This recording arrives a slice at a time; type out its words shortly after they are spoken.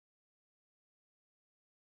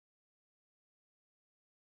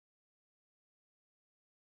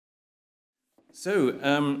So,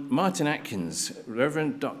 Martyn Atkins,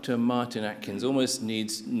 Rev Dr Martyn Atkins, almost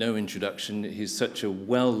needs no introduction. He's such a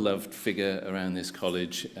well-loved figure around this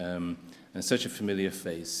college and such a familiar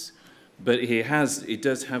face. But he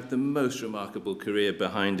does have the most remarkable career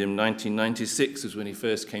behind him. 1996 was when he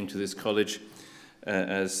first came to this college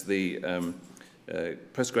as the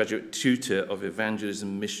postgraduate tutor of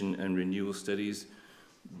evangelism, mission and renewal studies.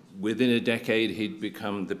 Within a decade, he'd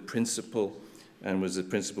become the principal and was the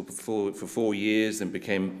principal for 4 years, then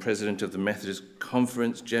became president of the Methodist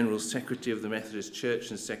Conference, general secretary of the Methodist Church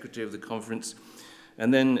and secretary of the conference.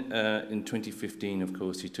 And then in 2015, of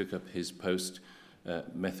course, he took up his post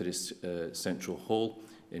Methodist Central Hall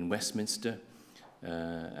in Westminster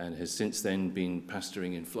and has since then been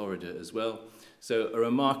pastoring in Florida as well. So a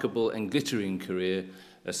remarkable and glittering career,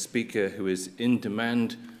 a speaker who is in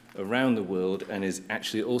demand around the world and is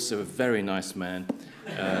actually also a very nice man.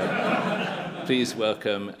 Please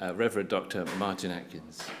welcome Rev Dr Martyn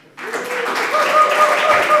Atkins.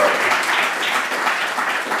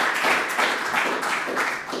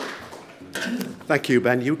 Thank you,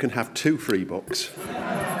 Ben. You can have 2 free books.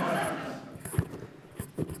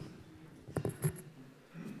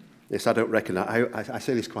 Yes, I don't reckon. I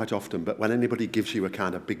say this quite often, but when anybody gives you a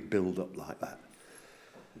kind of big build-up like that,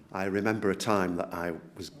 I remember a time that I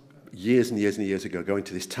was years and years and years ago going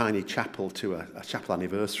to this tiny chapel to a chapel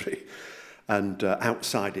anniversary, and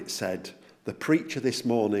outside it said, "The preacher this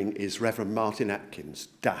morning is Reverend Martyn Atkins,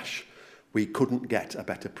 dash, we couldn't get a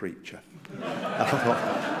better preacher." And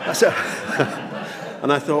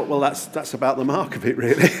I thought, well, that's about the mark of it,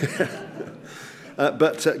 really.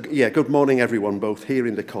 Yeah, good morning, everyone, both here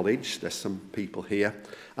in the college. There's some people here,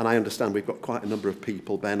 and I understand we've got quite a number of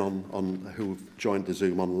people, Ben, on who've joined the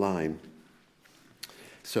Zoom online.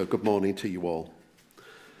 So good morning to you all.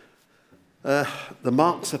 The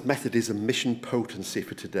marks of Methodism mission potency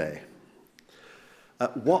for today.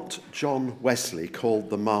 What John Wesley called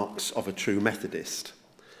the marks of a true Methodist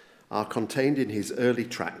are contained in his early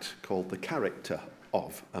tract called The Character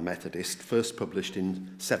of a Methodist, first published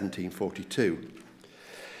in 1742.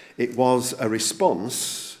 It was a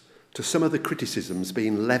response to some of the criticisms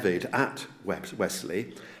being levied at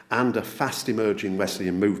Wesley and a fast-emerging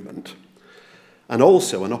Wesleyan movement, and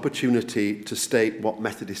also an opportunity to state what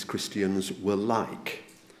Methodist Christians were like,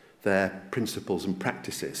 their principles and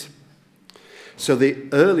practices. So the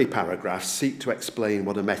early paragraphs seek to explain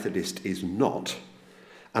what a Methodist is not,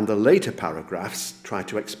 and the later paragraphs try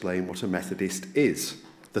to explain what a Methodist is,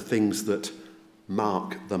 the things that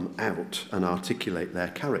mark them out and articulate their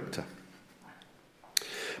character.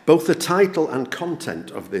 Both the title and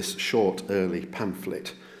content of this short early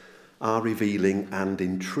pamphlet are revealing and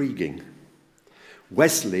intriguing.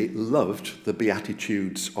 Wesley loved the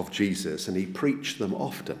Beatitudes of Jesus, and he preached them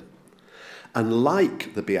often. And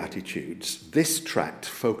like the Beatitudes, this tract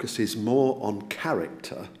focuses more on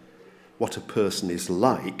character, what a person is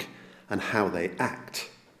like, and how they act,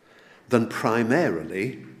 than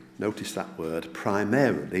primarily, notice that word,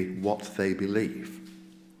 primarily what they believe.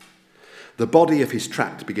 The body of his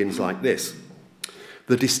tract begins like this.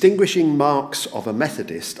 The distinguishing marks of a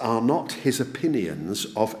Methodist are not his opinions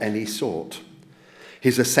of any sort,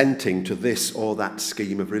 his assenting to this or that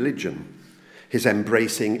scheme of religion, his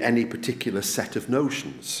embracing any particular set of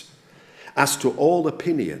notions. As to all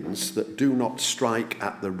opinions that do not strike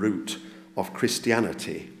at the root of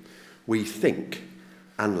Christianity, we think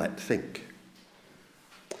and let think.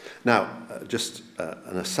 Now, just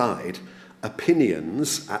an aside,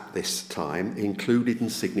 opinions at this time included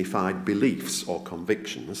and signified beliefs or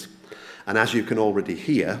convictions, and as you can already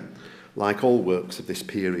hear, like all works of this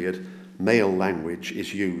period, male language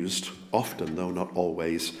is used, often though not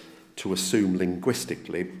always, to assume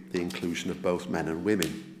linguistically the inclusion of both men and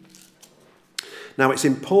women. Now, it's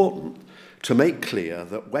important to make clear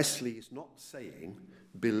that Wesley is not saying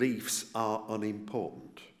beliefs are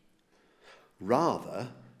unimportant. Rather,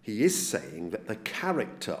 he is saying that the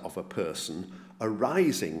character of a person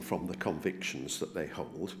arising from the convictions that they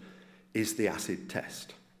hold is the acid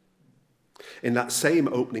test. In that same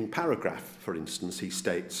opening paragraph, for instance, he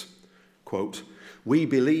states, quote, "We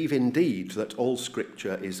believe indeed that all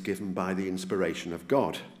scripture is given by the inspiration of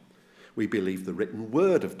God. We believe the written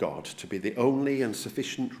word of God to be the only and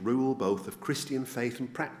sufficient rule both of Christian faith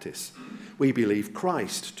and practice. We believe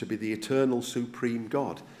Christ to be the eternal supreme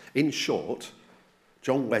God." In short,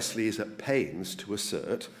 John Wesley is at pains to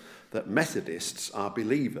assert that Methodists are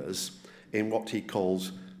believers in what he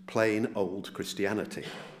calls plain old Christianity,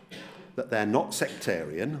 that they're not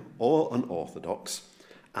sectarian or unorthodox,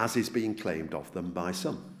 as is being claimed of them by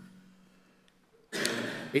some.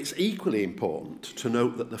 It's equally important to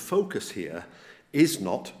note that the focus here is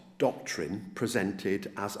not doctrine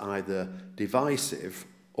presented as either divisive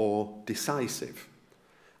or decisive,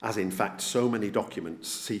 as in fact so many documents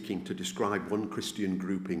seeking to describe one Christian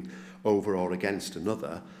grouping over or against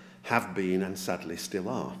another have been and sadly still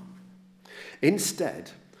are.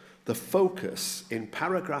 Instead, the focus in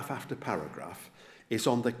paragraph after paragraph is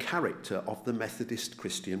on the character of the Methodist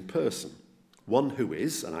Christian person, one who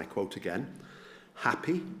is, and I quote again,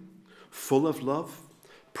 happy, full of love,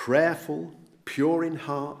 prayerful, pure in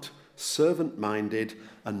heart, servant-minded,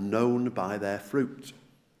 and known by their fruit.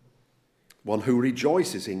 One who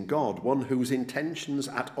rejoices in God, one whose intentions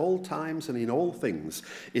at all times and in all things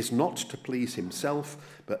is not to please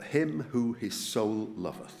himself, but him who his soul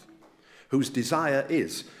loveth, whose desire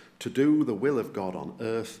is to do the will of God on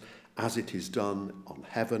earth as it is done on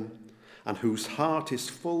heaven, and whose heart is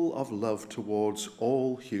full of love towards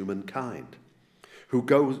all humankind, who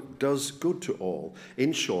does good to all,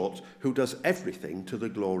 in short, who does everything to the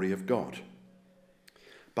glory of God.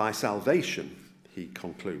 By salvation, he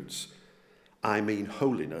concludes, I mean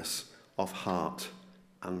holiness of heart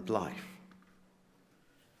and life.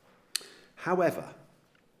 However,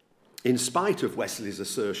 in spite of Wesley's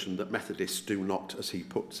assertion that Methodists do not, as he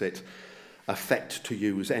puts it, affect to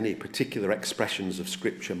use any particular expressions of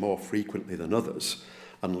Scripture more frequently than others,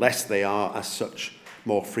 unless they are, as such,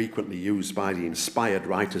 more frequently used by the inspired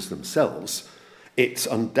writers themselves, it's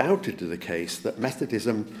undoubtedly the case that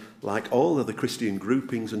Methodism, like all other Christian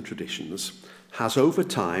groupings and traditions, has over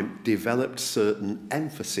time developed certain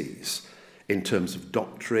emphases in terms of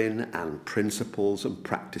doctrine and principles and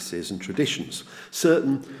practices and traditions,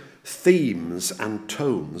 certain themes and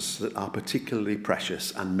tones that are particularly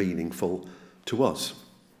precious and meaningful to us.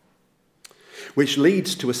 Which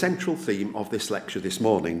leads to a central theme of this lecture this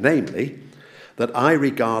morning, namely, that I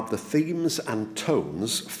regard the themes and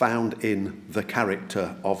tones found in the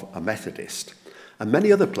character of a Methodist, and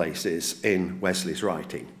many other places in Wesley's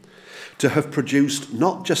writing, to have produced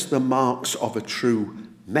not just the marks of a true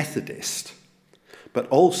Methodist, but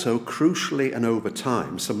also, crucially and over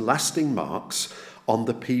time, some lasting marks on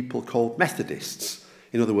the people called Methodists.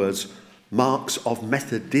 In other words, marks of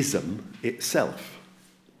Methodism itself.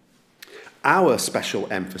 Our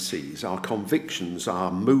special emphases, our convictions,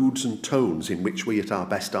 our moods and tones in which we at our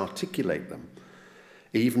best articulate them,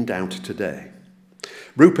 even down to today.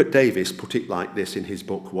 Rupert Davis put it like this in his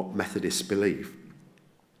book, What Methodists Believe.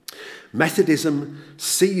 Methodism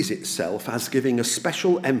sees itself as giving a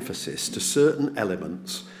special emphasis to certain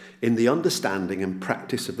elements in the understanding and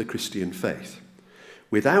practice of the Christian faith,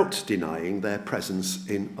 without denying their presence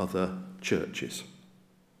in other churches.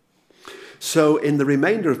 So in the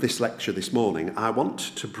remainder of this lecture this morning, I want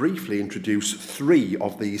to briefly introduce three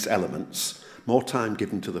of these elements, more time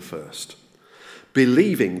given to the first,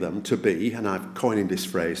 believing them to be, and I'm coining this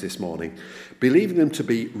phrase this morning, believing them to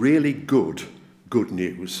be really good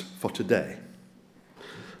news for today.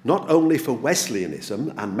 Not only for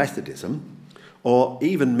Wesleyanism and Methodism, or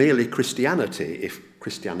even merely Christianity, if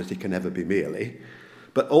Christianity can ever be merely,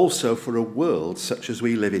 but also for a world such as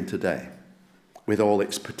we live in today, with all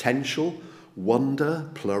its potential, wonder,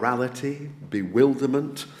 plurality,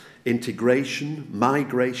 bewilderment, integration,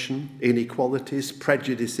 migration, inequalities,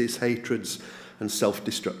 prejudices, hatreds, and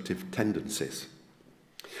self-destructive tendencies.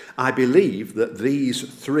 I believe that these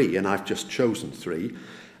three, and I've just chosen three,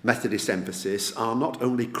 Methodist emphasis are not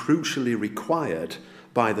only crucially required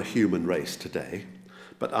by the human race today,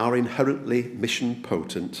 but are inherently mission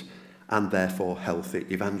potent and therefore healthy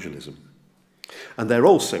evangelism. And they're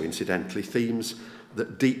also, incidentally, themes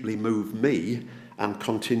that deeply move me and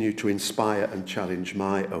continue to inspire and challenge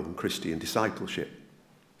my own Christian discipleship.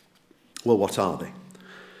 Well, what are they?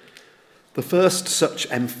 The first such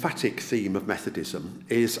emphatic theme of Methodism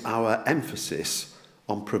is our emphasis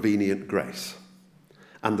on prevenient grace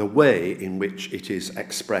and the way in which it is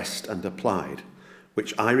expressed and applied,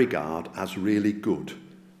 which I regard as really good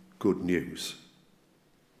news.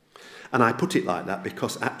 And I put it like that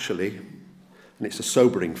because actually, and it's a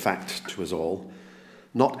sobering fact to us all,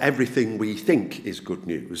 not everything we think is good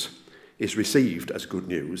news is received as good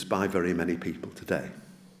news by very many people today.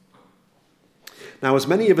 Now, as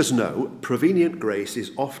many of us know, prevenient grace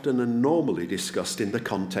is often and normally discussed in the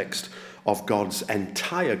context of God's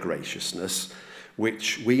entire graciousness,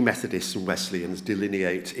 which we Methodists and Wesleyans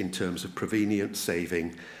delineate in terms of prevenient,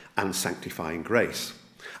 saving, and sanctifying grace.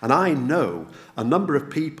 And I know a number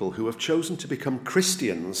of people who have chosen to become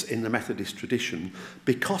Christians in the Methodist tradition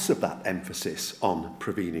because of that emphasis on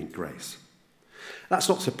prevenient grace. That's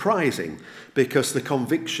not surprising, because the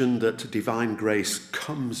conviction that divine grace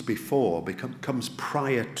comes comes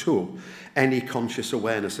prior to any conscious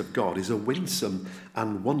awareness of God is a winsome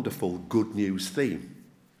and wonderful good news theme.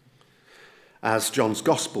 As John's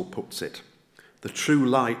Gospel puts it, the true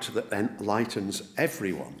light that enlightens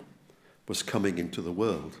everyone was coming into the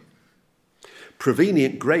world.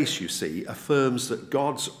 Prevenient grace, you see, affirms that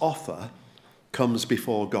God's offer comes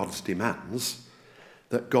before God's demands,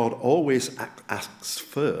 that God always asks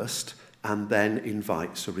first and then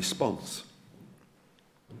invites a response.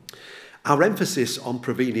 Our emphasis on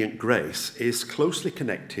prevenient grace is closely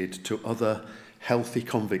connected to other healthy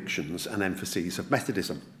convictions and emphases of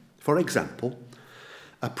Methodism. For example,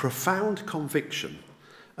 a profound conviction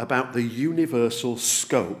about the universal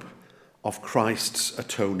scope of Christ's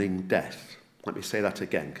atoning death. Let me say that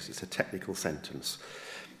again because it's a technical sentence.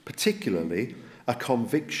 Particularly, a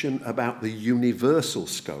conviction about the universal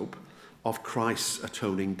scope of Christ's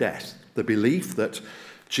atoning death. The belief that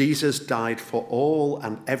Jesus died for all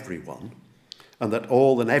and everyone, and that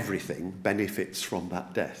all and everything benefits from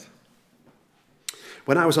that death.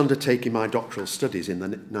 When I was undertaking my doctoral studies in the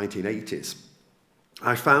 1980s,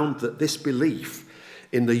 I found that this belief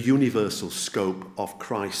in the universal scope of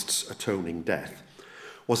Christ's atoning death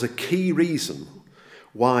was a key reason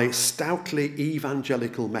why stoutly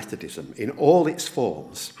evangelical Methodism, in all its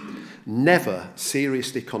forms, never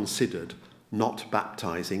seriously considered not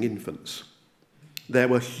baptizing infants. There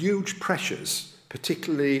were huge pressures,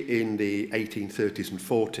 particularly in the 1830s and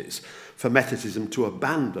 40s, for Methodism to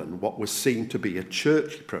abandon what was seen to be a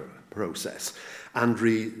church process and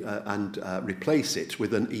replace it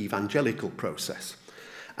with an evangelical process.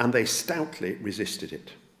 And they stoutly resisted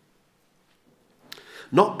it.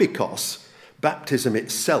 Not because baptism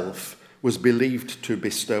itself was believed to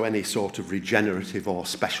bestow any sort of regenerative or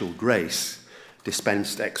special grace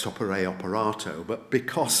dispensed ex opere operato, but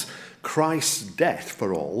because Christ's death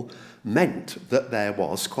for all meant that there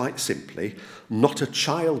was, quite simply, not a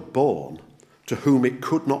child born to whom it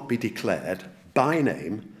could not be declared by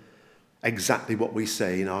name exactly what we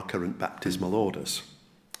say in our current baptismal orders.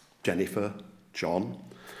 Jennifer, John,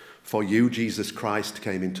 for you Jesus Christ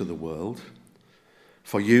came into the world.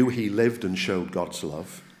 For you he lived and showed God's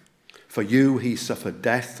love. For you he suffered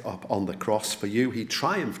death on the cross. For you he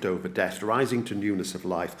triumphed over death, rising to newness of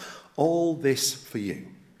life. All this for you.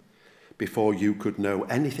 Before you could know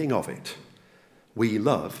anything of it, we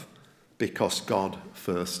love because God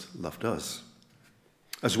first loved us.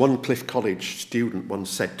 As one Cliff College student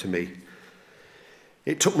once said to me,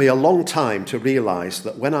 it took me a long time to realise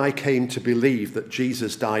that when I came to believe that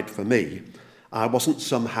Jesus died for me, I wasn't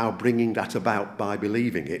somehow bringing that about by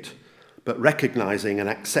believing it, but recognising and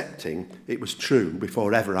accepting it was true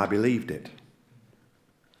before ever I believed it.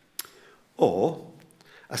 Or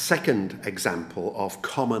a second example of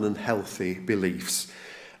common and healthy beliefs,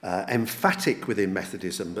 emphatic within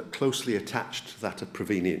Methodism but closely attached to that of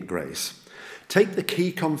prevenient grace. Take the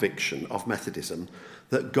key conviction of Methodism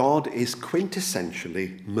that God is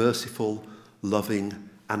quintessentially merciful, loving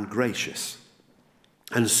and gracious,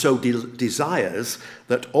 and so desires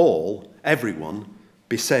that everyone,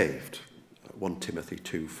 be saved. 1 Timothy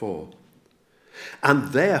 2:4. And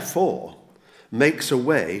therefore makes a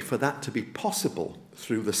way for that to be possible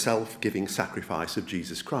through the self-giving sacrifice of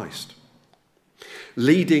Jesus Christ,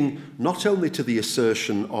 leading not only to the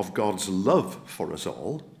assertion of God's love for us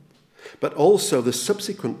all, but also the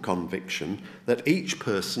subsequent conviction that each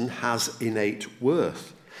person has innate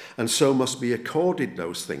worth, and so must be accorded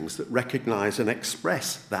those things that recognise and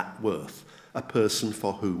express that worth, a person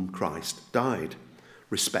for whom Christ died,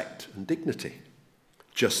 respect and dignity,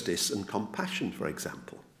 justice and compassion, for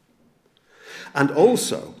example. And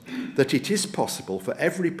also that it is possible for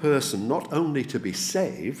every person not only to be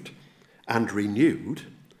saved and renewed,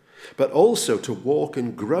 but also to walk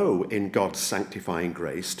and grow in God's sanctifying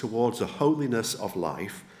grace towards a holiness of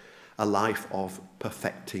life, a life of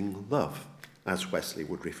perfecting love, as Wesley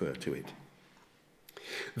would refer to it.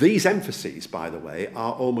 These emphases, by the way,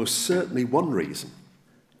 are almost certainly one reason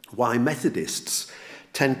why Methodists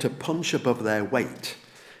tend to punch above their weight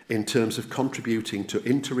in terms of contributing to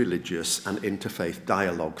interreligious and interfaith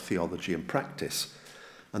dialogue, theology and practice,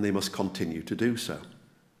 and they must continue to do so.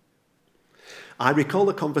 I recall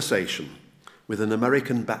a conversation with an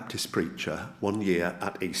American Baptist preacher one year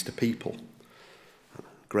at Easter People.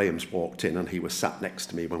 Graham's walked in and he was sat next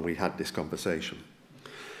to me when we had this conversation.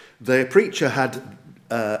 The preacher had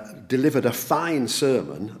delivered a fine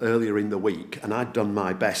sermon earlier in the week, and I'd done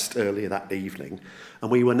my best earlier that evening,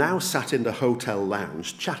 and we were now sat in the hotel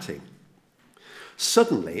lounge chatting.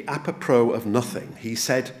 Suddenly, apropos of nothing, he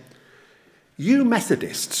said, "You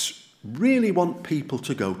Methodists really want people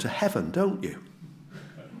to go to heaven, don't you?"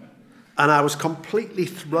 And I was completely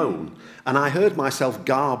thrown, and I heard myself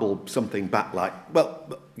garble something back like,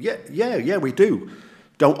 "Well, yeah, we do.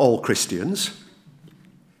 Don't all Christians?"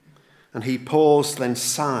 And he paused, then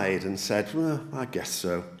sighed and said, well, I guess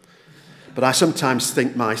so. But I sometimes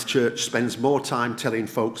think my church spends more time telling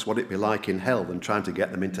folks what it'd be like in hell than trying to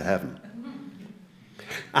get them into heaven.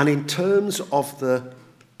 And in terms of the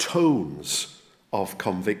tones of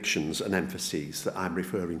convictions and emphases that I'm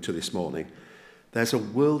referring to this morning, there's a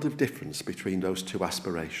world of difference between those two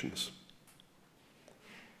aspirations.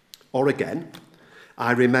 Or again,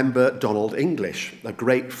 I remember Donald English, a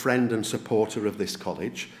great friend and supporter of this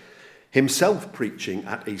college, himself preaching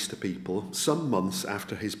at Easter People some months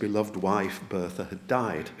after his beloved wife Bertha had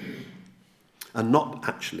died, and not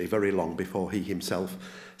actually very long before he himself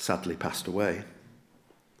sadly passed away.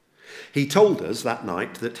 He told us that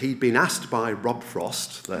night that he'd been asked by Rob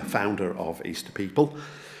Frost, the founder of Easter People,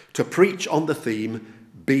 to preach on the theme,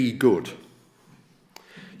 Be Good,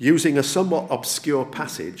 using a somewhat obscure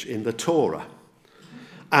passage in the Torah.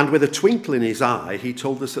 And with a twinkle in his eye, he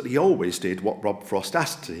told us that he always did what Rob Frost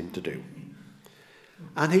asked him to do.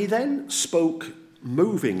 And he then spoke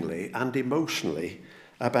movingly and emotionally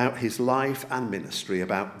about his life and ministry,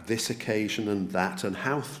 about this occasion and that, and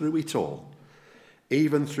how through it all,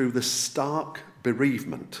 even through the stark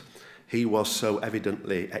bereavement he was so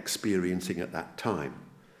evidently experiencing at that time,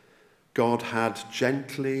 God had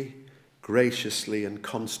gently, graciously, and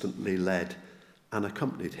constantly led and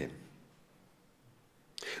accompanied him.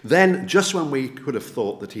 Then, just when we could have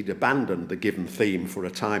thought that he'd abandoned the given theme for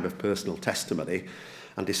a time of personal testimony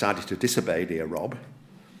and decided to disobey dear Rob,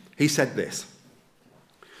 he said this: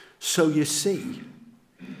 so you see,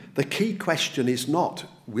 the key question is not,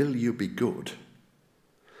 will you be good?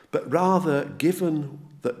 But rather, given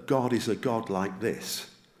that God is a God like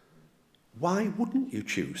this, why wouldn't you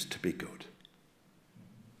choose to be good?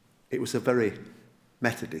 It was a very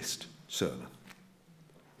Methodist sermon.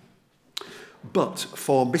 But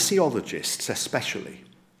for missiologists especially,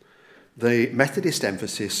 the Methodist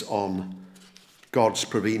emphasis on God's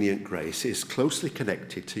prevenient grace is closely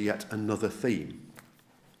connected to yet another theme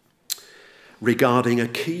regarding a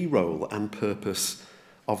key role and purpose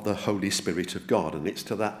of the Holy Spirit of God, and it's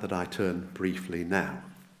to that I turn briefly now.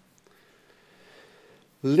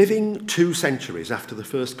 Living 2 centuries after the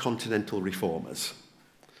first continental reformers,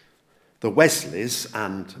 the Wesleys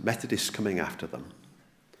and Methodists coming after them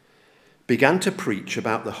began to preach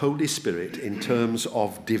about the Holy Spirit in terms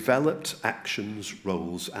of developed actions,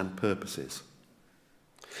 roles, and purposes.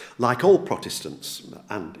 Like all Protestants,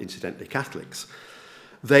 and incidentally Catholics,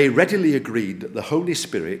 they readily agreed that the Holy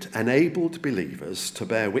Spirit enabled believers to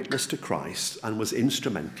bear witness to Christ and was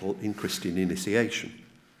instrumental in Christian initiation.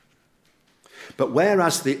 But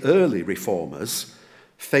whereas the early reformers,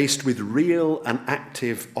 faced with real and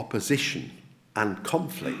active opposition and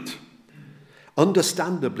conflict,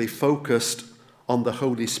 understandably focused on the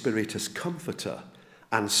Holy Spirit as comforter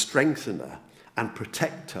and strengthener and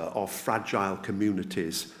protector of fragile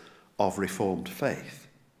communities of Reformed faith,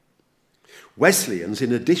 Wesleyans,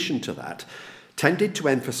 in addition to that, tended to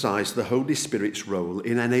emphasize the Holy Spirit's role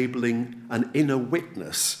in enabling an inner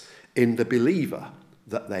witness in the believer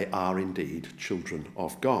that they are indeed children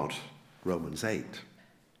of God, Romans 8.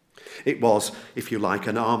 It was, if you like,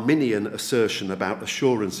 an Arminian assertion about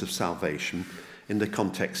assurance of salvation in the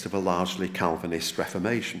context of a largely Calvinist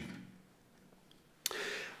Reformation.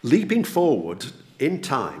 Leaping forward in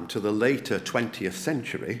time to the later 20th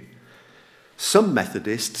century, some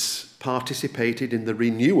Methodists participated in the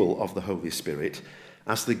renewal of the Holy Spirit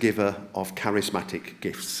as the giver of charismatic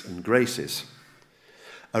gifts and graces,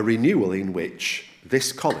 a renewal in which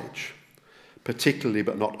this college, particularly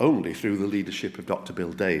but not only through the leadership of Dr.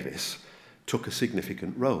 Bill Davis, took a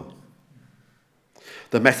significant role.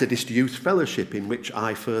 The Methodist Youth Fellowship, in which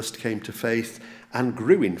I first came to faith and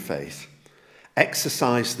grew in faith,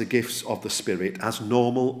 exercised the gifts of the Spirit as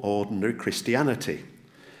normal, ordinary Christianity.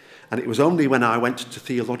 And it was only when I went to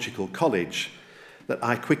theological college that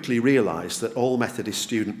I quickly realised that all Methodist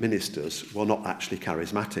student ministers were not actually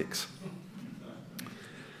charismatics.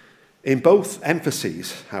 In both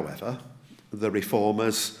emphases, however, the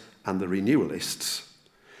Reformers and the Renewalists,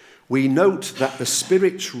 we note that the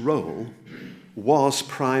Spirit's role was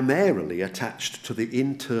primarily attached to the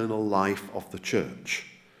internal life of the church,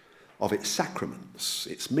 of its sacraments,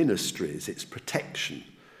 its ministries, its protection,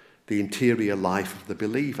 the interior life of the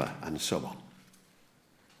believer, and so on.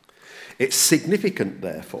 It's significant,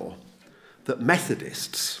 therefore, that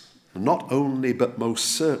Methodists, not only but most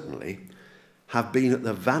certainly, have been at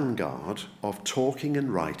the vanguard of talking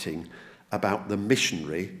and writing about the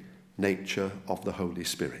missionary nature of the Holy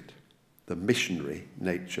Spirit. The missionary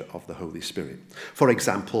nature of the Holy Spirit. For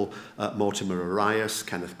example, Mortimer Arias,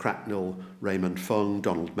 Kenneth Cracknell, Raymond Fung,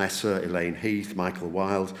 Donald Messer, Elaine Heath, Michael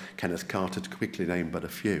Wilde, Kenneth Carter, to quickly name but a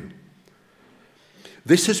few.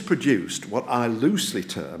 This has produced what I loosely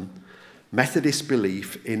term Methodist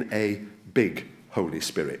belief in a big Holy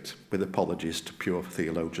Spirit, with apologies to pure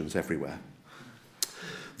theologians everywhere.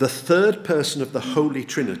 The third person of the Holy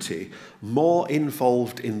Trinity, more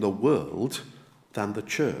involved in the world than the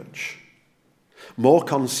church, more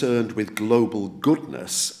concerned with global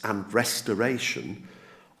goodness and restoration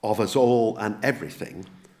of us all and everything,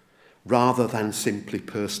 rather than simply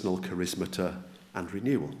personal charismata and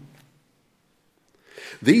renewal.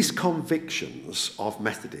 These convictions of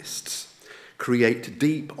Methodists create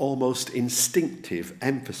deep, almost instinctive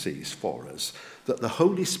emphases for us that the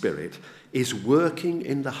Holy Spirit is working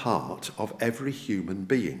in the heart of every human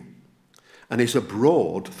being and is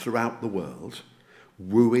abroad throughout the world,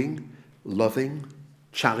 wooing, loving,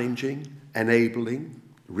 challenging, enabling,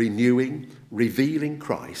 renewing, revealing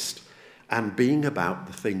Christ, and being about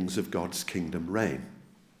the things of God's kingdom reign.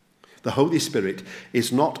 The Holy Spirit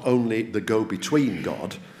is not only the go-between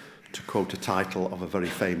God, to quote a title of a very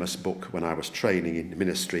famous book when I was training in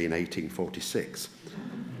ministry in 1846,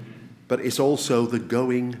 but is also the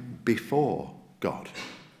going before God.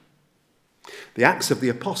 The Acts of the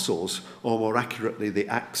Apostles, or more accurately the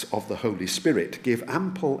Acts of the Holy Spirit, give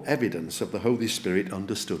ample evidence of the Holy Spirit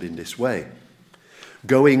understood in this way.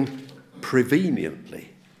 Going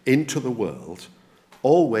preveniently into the world,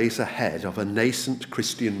 always ahead of a nascent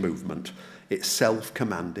Christian movement, itself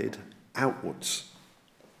commanded outwards.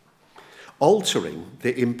 Altering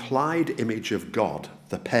the implied image of God,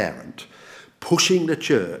 the parent, pushing the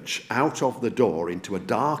church out of the door into a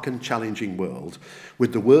dark and challenging world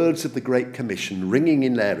with the words of the Great Commission ringing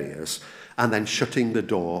in their ears and then shutting the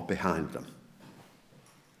door behind them.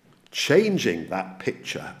 Changing that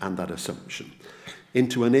picture and that assumption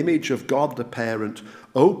into an image of God the parent,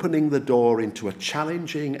 opening the door into a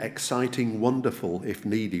challenging, exciting, wonderful, if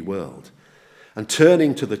needy world, and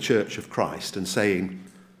turning to the Church of Christ and saying,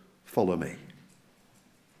 "Follow me."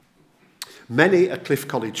 Many a Cliff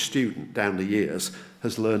College student down the years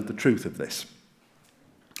has learned the truth of this.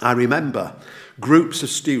 I remember groups of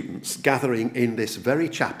students gathering in this very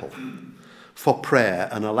chapel for prayer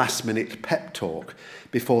and a last-minute pep talk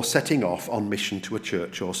before setting off on mission to a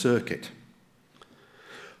church or circuit.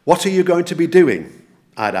 "What are you going to be doing?"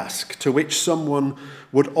 I'd ask, to which someone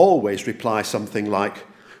would always reply something like,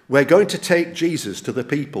 "We're going to take Jesus to the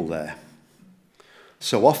people there."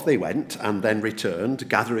 So off they went and then returned,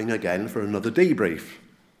 gathering again for another debrief.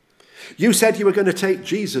 "You said you were going to take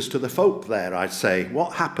Jesus to the folk there," I'd say.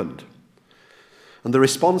 "What happened?" And the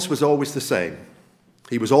response was always the same.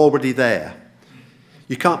 "He was already there."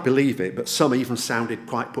 You can't believe it, but some even sounded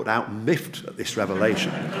quite put out and miffed at this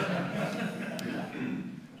revelation.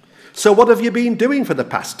 "So what have you been doing for the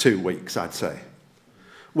past 2 weeks?" I'd say.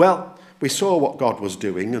 "Well, we saw what God was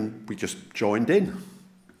doing and we just joined in."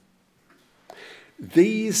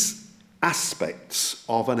 These aspects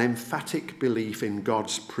of an emphatic belief in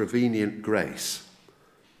God's prevenient grace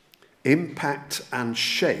impact and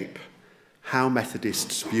shape how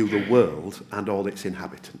Methodists view the world and all its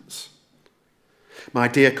inhabitants. My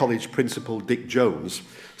dear college principal Dick Jones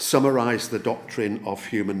summarised the doctrine of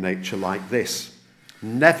human nature like this: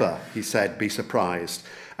 "Never," he said, "be surprised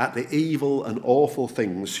at the evil and awful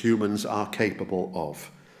things humans are capable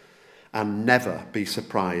of, and never be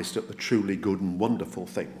surprised at the truly good and wonderful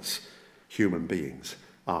things human beings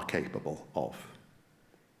are capable of."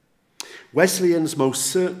 Wesleyans most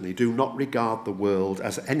certainly do not regard the world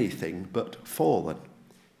as anything but fallen.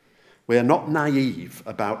 We are not naive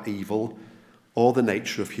about evil or the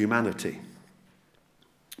nature of humanity.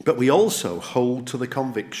 But we also hold to the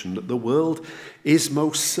conviction that the world is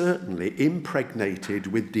most certainly impregnated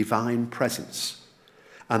with divine presence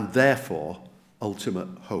and therefore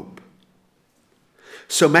ultimate hope.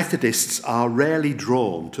 So Methodists are rarely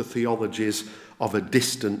drawn to theologies of a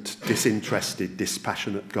distant, disinterested,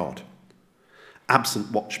 dispassionate God,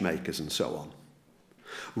 absent watchmakers and so on.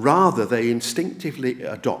 Rather, they instinctively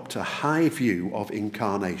adopt a high view of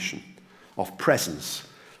incarnation, of presence,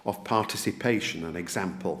 of participation and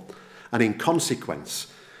example. And in consequence,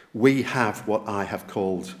 we have what I have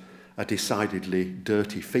called a decidedly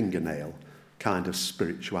dirty fingernail kind of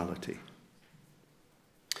spirituality.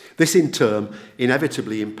 This in turn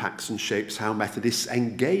inevitably impacts and shapes how Methodists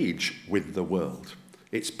engage with the world,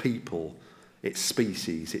 its people, its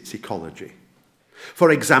species, its ecology.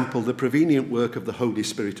 For example, the prevenient work of the Holy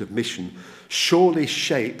Spirit of mission surely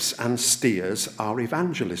shapes and steers our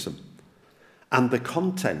evangelism and the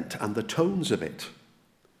content and the tones of it,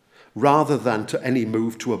 rather than to any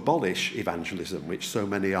move to abolish evangelism, which so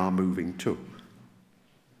many are moving to.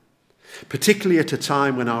 particularly at a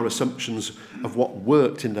time when our assumptions of what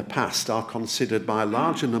worked in the past are considered by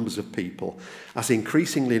larger numbers of people as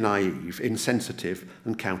increasingly naive, insensitive,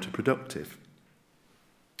 and counterproductive.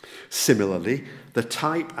 Similarly, the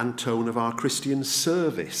type and tone of our Christian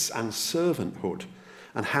service and servanthood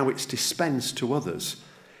and how it's dispensed to others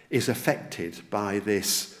is affected by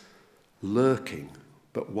this lurking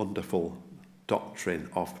but wonderful doctrine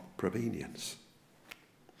of prevenient.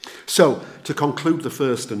 So, to conclude the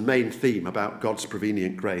first and main theme about God's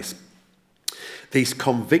prevenient grace, these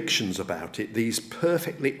convictions about it, these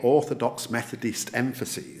perfectly orthodox Methodist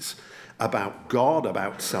emphases about God,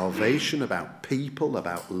 about salvation, about people,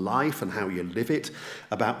 about life and how you live it,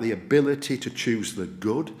 about the ability to choose the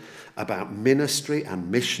good, about ministry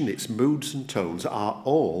and mission, its moods and tones, are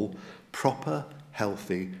all proper,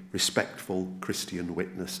 healthy, respectful Christian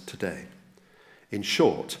witness today. In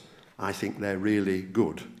short, I think they're really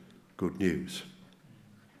good news.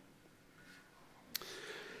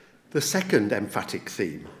 The second emphatic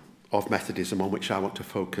theme of Methodism on which I want to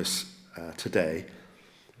focus today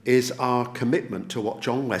is our commitment to what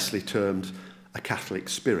John Wesley termed a Catholic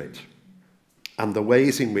spirit and the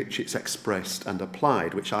ways in which it's expressed and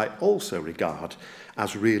applied, which I also regard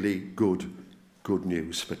as really good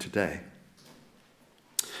news for today.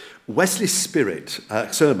 Wesley's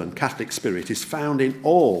sermon, Catholic spirit, is found in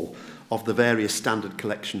all of the various standard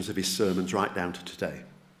collections of his sermons right down to today.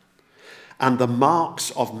 And the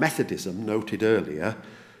marks of Methodism, noted earlier,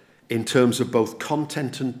 in terms of both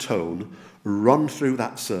content and tone, run through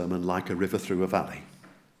that sermon like a river through a valley.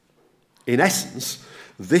 In essence,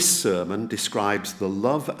 this sermon describes the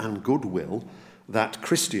love and goodwill that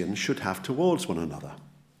Christians should have towards one another,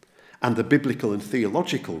 and the biblical and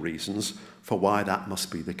theological reasons for why that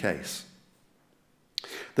must be the case.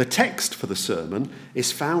 The text for the sermon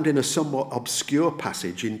is found in a somewhat obscure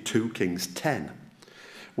passage in 2 Kings 10,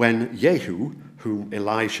 when Jehu, whom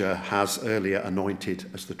Elijah has earlier anointed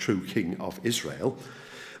as the true king of Israel,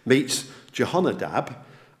 meets Jehonadab,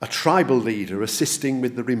 a tribal leader assisting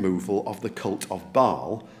with the removal of the cult of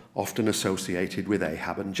Baal, often associated with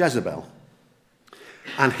Ahab and Jezebel.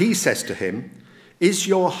 And he says to him, "Is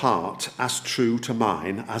your heart as true to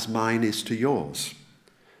mine as mine is to yours?"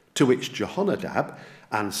 To which Jehonadab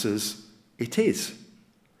answers, "It is."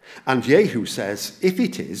 And Jehu says, "If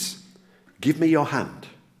it is, give me your hand."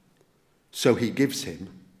 So he gives him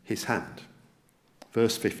his hand.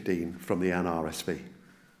 Verse 15 from the NRSV.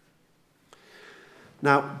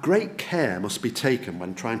 Now, great care must be taken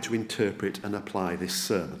when trying to interpret and apply this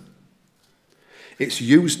sermon. It's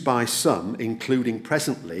used by some, including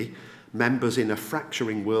presently members in a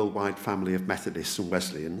fracturing worldwide family of Methodists and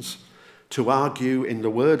Wesleyans, to argue, in the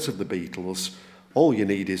words of the Beatles, all you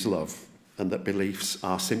need is love, and that beliefs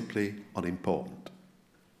are simply unimportant.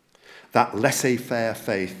 That laissez-faire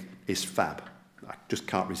faith is fab. I just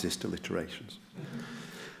can't resist alliterations.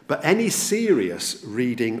 But any serious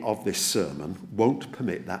reading of this sermon won't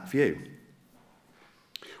permit that view.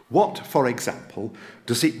 What, for example,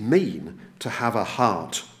 does it mean to have a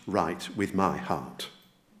heart right with my heart?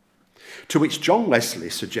 To which John Wesley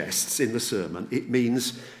suggests in the sermon, it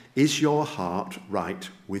means, is your heart right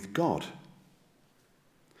with God?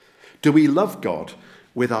 Do we love God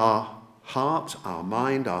with our heart, our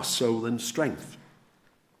mind, our soul and strength?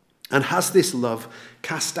 And has this love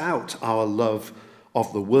cast out our love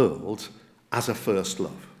of the world as a first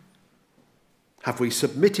love? Have we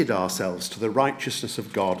submitted ourselves to the righteousness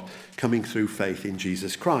of God coming through faith in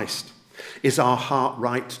Jesus Christ? Is our heart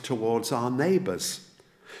right towards our neighbours?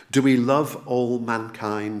 Do we love all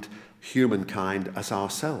mankind, humankind, as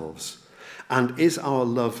ourselves? And is our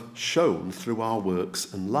love shown through our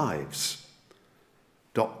works and lives? ...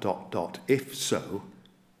 If so,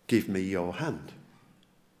 give me your hand.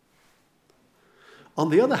 On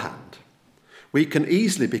the other hand, we can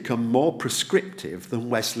easily become more prescriptive than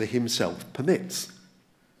Wesley himself permits.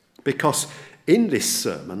 Because in this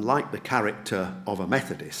sermon, like the character of a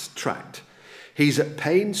Methodist tract, he's at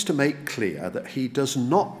pains to make clear that he does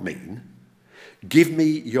not mean, give me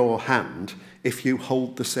your hand if you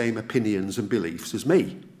hold the same opinions and beliefs as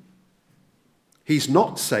me. He's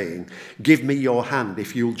not saying, give me your hand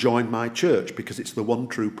if you'll join my church because it's the one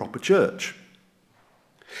true proper church.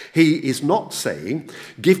 He is not saying,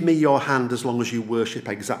 give me your hand as long as you worship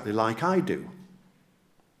exactly like I do.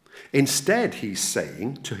 Instead, he's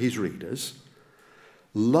saying to his readers,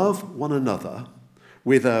 love one another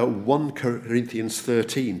with a 1 Corinthians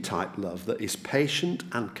 13 type love that is patient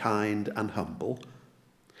and kind and humble.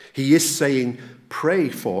 He is saying, pray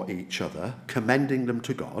for each other, commending them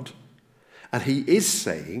to God. And he is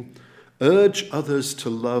saying, urge others to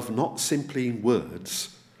love not simply in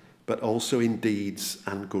words, but also in deeds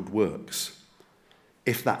and good works.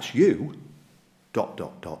 If that's you, ...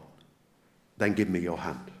 then give me your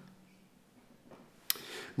hand.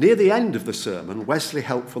 Near the end of the sermon, Wesley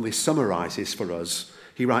helpfully summarises for us.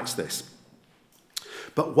 He writes this: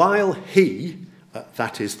 "But while he,"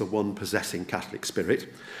 that is the one possessing Catholic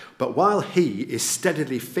spirit, "but while he is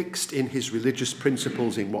steadily fixed in his religious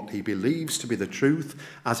principles in what he believes to be the truth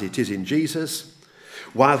as it is in Jesus,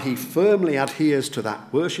 while he firmly adheres to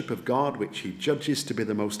that worship of God which he judges to be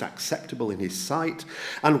the most acceptable in his sight,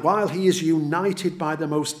 and while he is united by the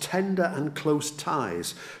most tender and close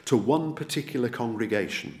ties to one particular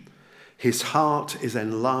congregation, his heart is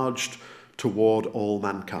enlarged toward all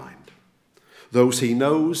mankind, those he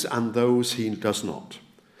knows and those he does not.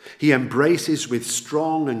 He embraces with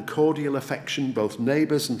strong and cordial affection both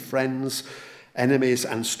neighbours and friends, enemies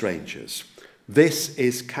and strangers. This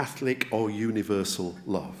is Catholic or universal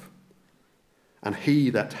love. And he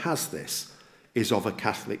that has this is of a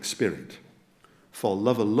Catholic spirit. For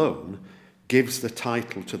love alone gives the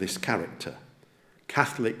title to this character.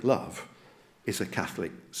 Catholic love is a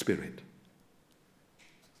Catholic spirit."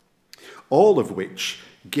 All of which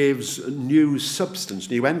gives new substance,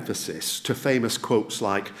 new emphasis to famous quotes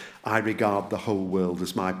like, "I regard the whole world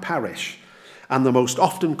as my parish," and the most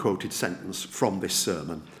often quoted sentence from this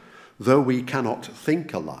sermon, "Though we cannot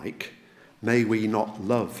think alike, may we not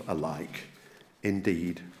love alike?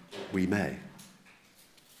 Indeed, we may."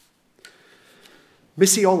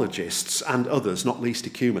 Missiologists and others, not least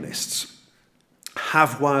ecumenists,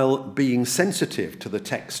 have, while being sensitive to the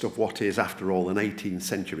text of what is, after all, an 18th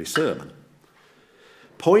century sermon,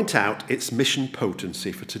 point out its mission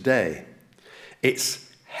potency for today, its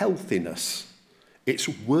healthiness, its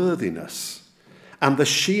worthiness, and the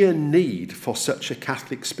sheer need for such a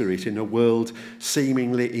Catholic spirit in a world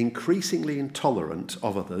seemingly increasingly intolerant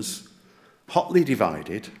of others, hotly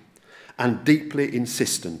divided, and deeply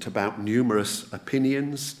insistent about numerous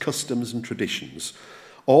opinions, customs, and traditions,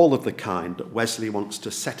 all of the kind that Wesley wants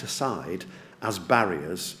to set aside as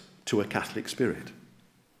barriers to a Catholic spirit.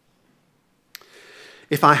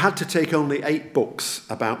 If I had to take only 8 books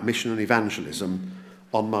about mission and evangelism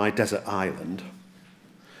on my desert island,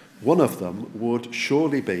 one of them would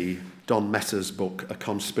surely be Don Messer's book, A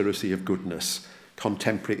Conspiracy of Goodness,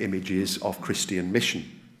 Contemporary Images of Christian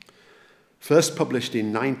Mission. First published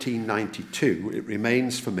in 1992, it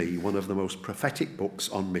remains for me one of the most prophetic books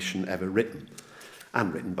on mission ever written,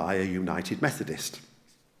 and written by a United Methodist.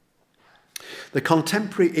 The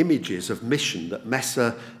contemporary images of mission that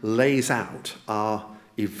Messer lays out are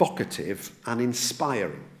evocative and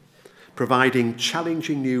inspiring, providing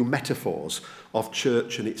challenging new metaphors of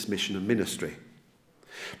church and its mission and ministry.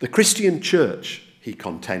 The Christian church, he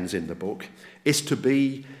contends in the book, is to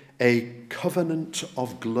be a covenant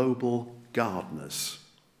of global gardeners.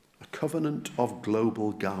 A covenant of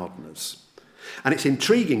global gardeners. And it's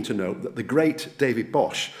intriguing to note that the great David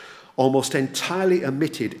Bosch almost entirely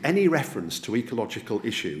omitted any reference to ecological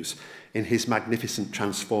issues in his magnificent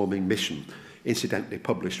Transforming Mission, incidentally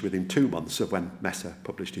published within 2 months of when Messer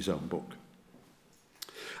published his own book.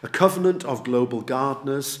 A covenant of global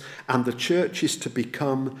gardeners, and the church is to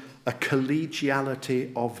become a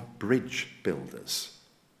collegiality of bridge builders.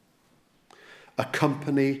 A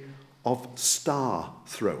company of star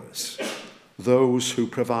throwers, those who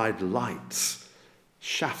provide lights,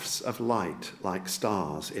 shafts of light like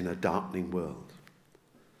stars in a darkening world.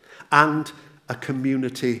 And a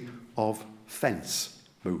community of fence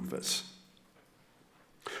movers.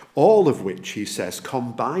 All of which, he says,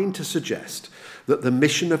 combine to suggest that the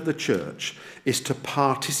mission of the church is to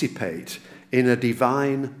participate in a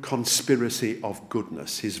divine conspiracy of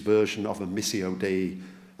goodness, his version of a Missio Dei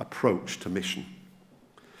approach to mission.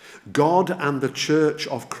 God and the Church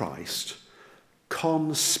of Christ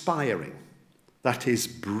conspiring, that is,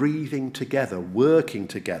 breathing together, working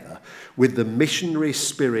together with the missionary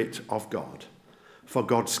spirit of God for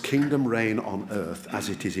God's kingdom reign on earth as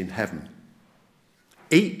it is in heaven.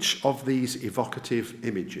 Each of these evocative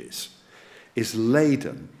images is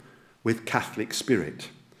laden with Catholic spirit,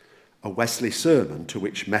 a Wesley sermon to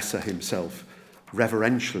which Messer himself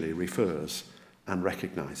reverentially refers and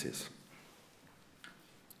recognises.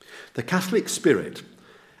 The Catholic spirit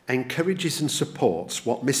encourages and supports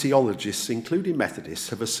what missiologists, including Methodists,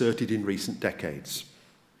 have asserted in recent decades,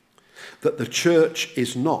 that the church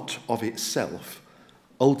is not of itself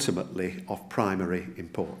ultimately of primary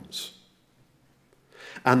importance,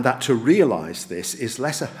 and that to realise this is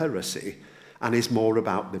less a heresy and is more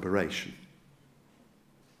about liberation.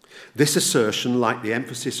 This assertion, like the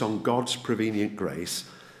emphasis on God's prevenient grace,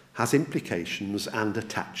 has implications and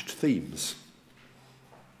attached themes.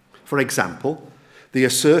 For example, The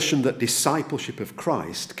assertion that discipleship of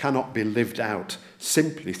Christ cannot be lived out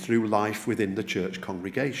simply through life within the church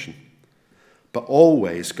congregation, but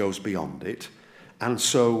always goes beyond it, and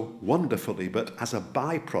so wonderfully, but as a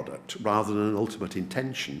byproduct rather than an ultimate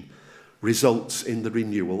intention, results in the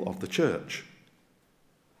renewal of the church.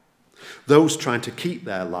 Those trying to keep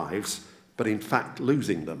their lives, but in fact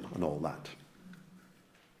losing them and all that.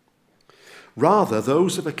 Rather,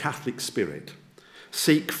 those of a Catholic spirit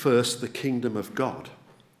seek first the kingdom of God.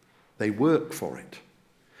 They work for it,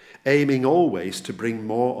 aiming always to bring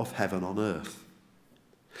more of heaven on earth.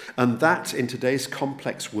 And that, in today's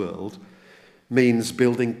complex world, means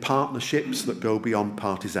building partnerships that go beyond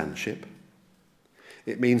partisanship.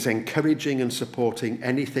 It means encouraging and supporting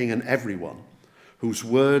anything and everyone whose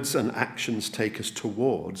words and actions take us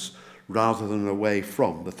towards rather than away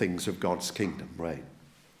from the things of God's kingdom reign.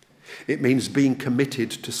 It means being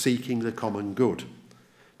committed to seeking the common good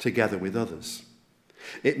together with others.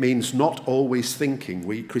 It means not always thinking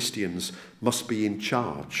we Christians must be in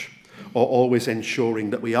charge or always ensuring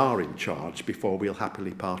that we are in charge before we'll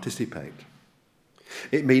happily participate.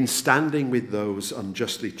 It means standing with those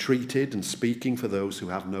unjustly treated and speaking for those who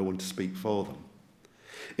have no one to speak for them.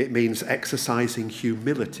 It means exercising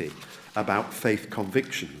humility about faith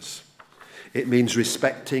convictions. It means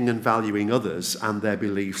respecting and valuing others and their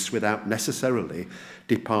beliefs without necessarily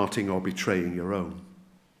departing or betraying your own.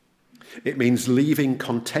 It means living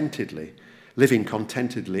contentedly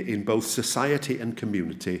in both society and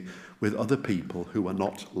community with other people who are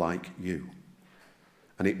not like you.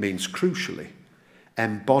 And it means, crucially,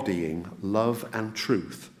 embodying love and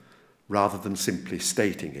truth rather than simply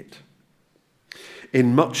stating it.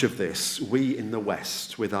 In much of this, we in the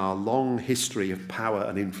West, with our long history of power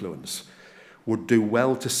and influence, would do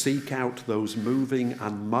well to seek out those moving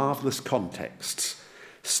and marvellous contexts,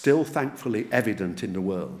 still thankfully evident in the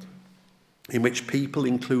world, in which people,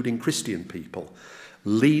 including Christian people,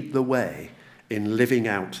 lead the way in living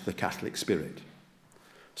out the Catholic spirit.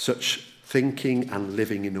 Such thinking and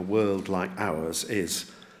living in a world like ours is,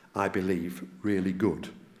 I believe, really good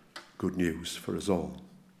news for us all.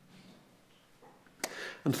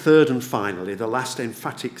 And third and finally, the last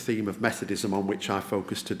emphatic theme of Methodism on which I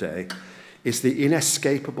focus today is the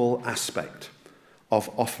inescapable aspect of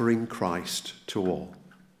offering Christ to all.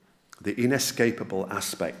 The inescapable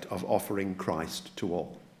aspect of offering Christ to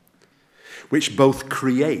all, which both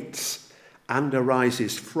creates and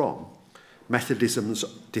arises from Methodism's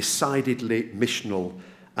decidedly missional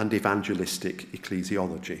and evangelistic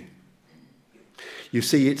ecclesiology. You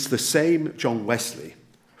see, it's the same John Wesley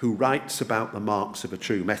who writes about the marks of a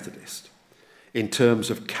true Methodist in terms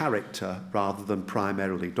of character rather than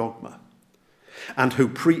primarily dogma, and who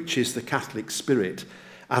preaches the Catholic spirit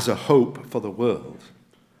as a hope for the world,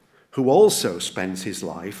 who also spends his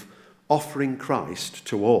life offering Christ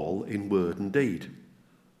to all in word and deed.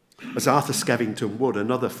 As Arthur Skevington Wood,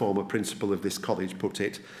 another former principal of this college, put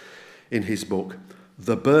it in his book,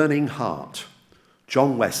 The Burning Heart,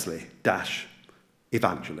 John Wesley -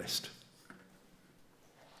 Evangelist.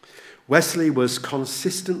 Wesley was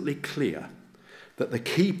consistently clear that the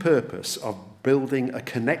key purpose of building a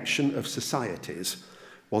connection of societies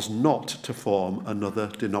was not to form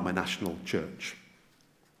another denominational church.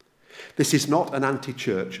 This is not an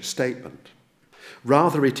anti-church statement.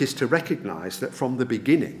 Rather, it is to recognise that from the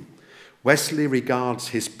beginning, Wesley regards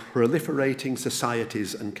his proliferating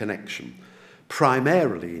societies and connection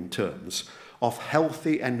primarily in terms of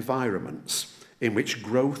healthy environments in which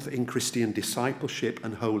growth in Christian discipleship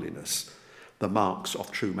and holiness, the marks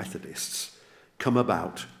of true Methodists, come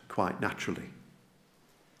about quite naturally.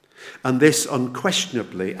 And this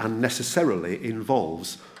unquestionably and necessarily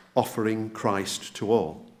involves offering Christ to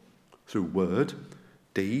all, through word,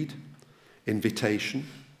 deed, invitation,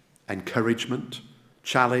 encouragement,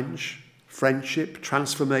 challenge, friendship,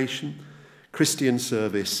 transformation, Christian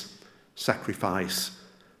service, sacrifice,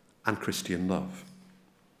 and Christian love.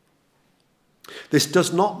 This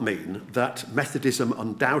does not mean that Methodism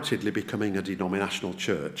undoubtedly becoming a denominational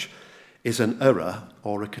church is an error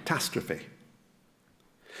or a catastrophe.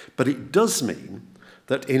 But it does mean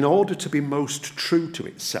that in order to be most true to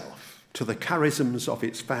itself, to the charisms of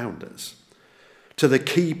its founders, to the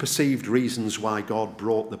key perceived reasons why God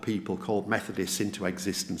brought the people called Methodists into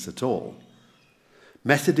existence at all,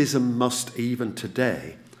 Methodism must even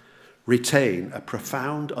today retain a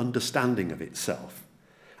profound understanding of itself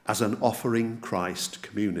as an offering Christ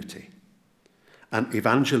community, an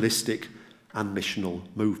evangelistic and missional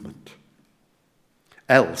movement.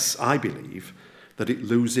 Else, I believe, that it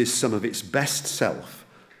loses some of its best self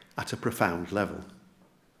at a profound level.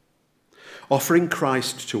 Offering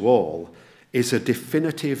Christ to all is a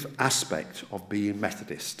definitive aspect of being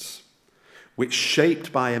Methodists, which,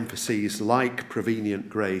 shaped by emphases like prevenient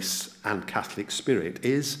grace and Catholic spirit,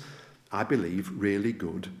 is, I believe, really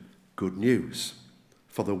good news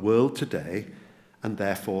for the world today and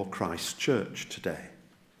therefore Christ's church today.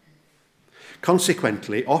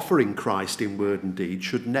 Consequently, offering Christ in word and deed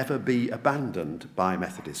should never be abandoned by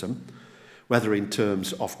Methodism, whether in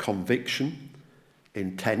terms of conviction,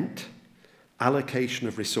 intent, allocation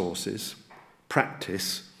of resources,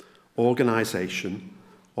 practice, organisation,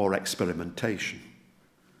 or experimentation.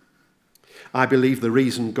 I believe the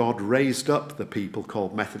reason God raised up the people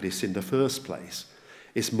called Methodists in the first place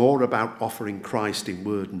is more about offering Christ in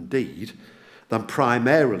word and deed than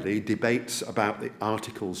primarily debates about the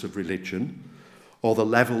articles of religion or the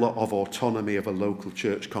level of autonomy of a local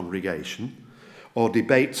church congregation, or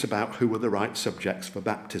debates about who are the right subjects for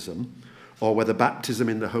baptism, or whether baptism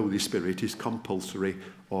in the Holy Spirit is compulsory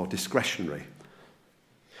or discretionary.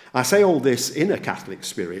 I say all this in a Catholic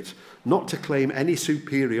spirit, not to claim any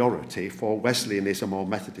superiority for Wesleyanism or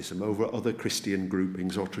Methodism over other Christian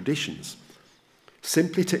groupings or traditions,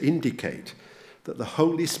 simply to indicate that the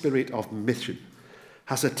Holy Spirit of mission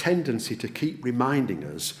has a tendency to keep reminding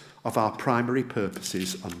us of our primary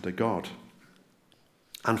purposes under God.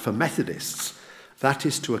 And for Methodists, that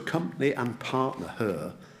is to accompany and partner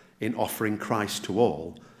her in offering Christ to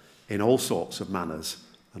all in all sorts of manners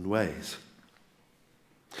and ways.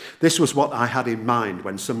 This was what I had in mind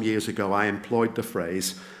when some years ago I employed the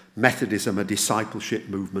phrase, Methodism, a discipleship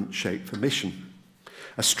movement shaped for mission,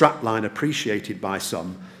 a strapline appreciated by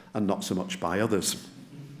some and not so much by others.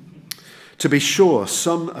 To be sure,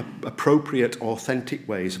 some appropriate, authentic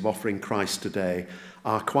ways of offering Christ today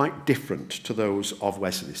are quite different to those of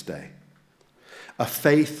Wesley's day. A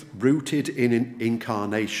faith rooted in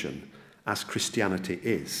incarnation, as Christianity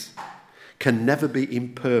is, can never be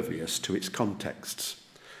impervious to its contexts,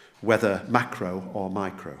 whether macro or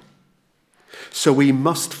micro. So we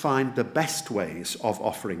must find the best ways of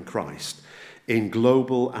offering Christ in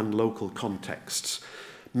global and local contexts,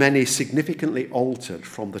 many significantly altered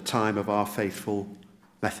from the time of our faithful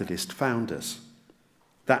Methodist founders.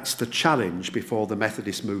 That's the challenge before the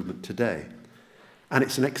Methodist movement today, and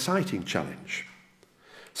it's an exciting challenge.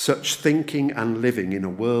 Such thinking and living in a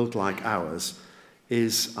world like ours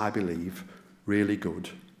is, I believe, really good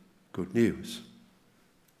news.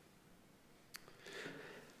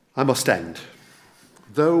 I must end.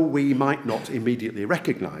 Though we might not immediately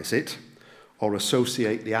recognise it or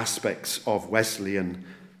associate the aspects of Wesleyan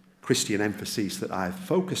Christian emphases that I've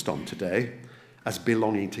focused on today as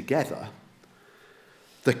belonging together,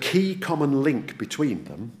 the key common link between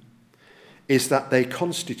them is that they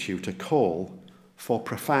constitute a call for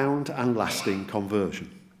profound and lasting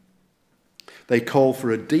conversion. They call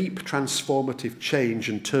for a deep transformative change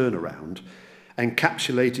and turnaround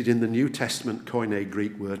encapsulated in the New Testament Koine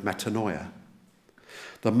Greek word metanoia.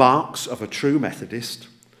 The marks of a true Methodist,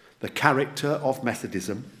 the character of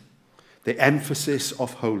Methodism, the emphasis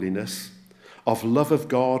of holiness, of love of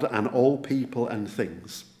God and all people and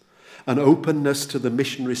things, an openness to the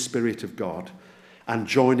missionary spirit of God, and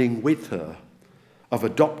joining with her, of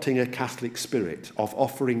adopting a Catholic spirit, of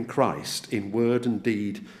offering Christ in word and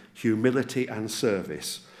deed, humility and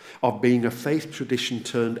service, of being a faith tradition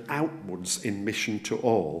turned outwards in mission to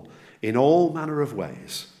all, in all manner of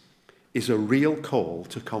ways, is a real call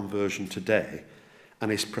to conversion today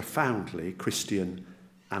and is profoundly Christian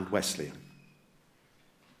and Wesleyan.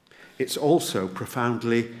 It's also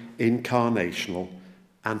profoundly incarnational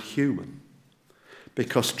and human,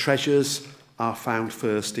 because treasures are found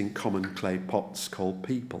first in common clay pots called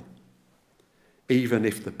people, even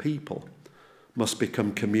if the people must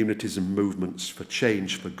become communities and movements for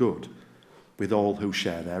change for good with all who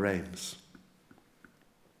share their aims.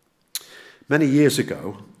 Many years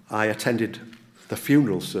ago, I attended the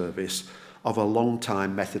funeral service of a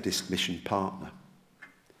long-time Methodist mission partner.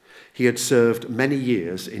 He had served many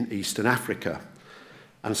years in Eastern Africa,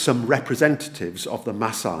 and some representatives of the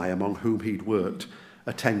Maasai among whom he'd worked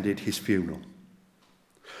attended his funeral.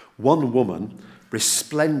 One woman,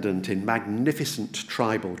 resplendent in magnificent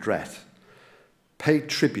tribal dress, paid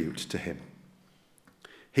tribute to him.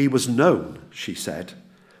 He was known, she said,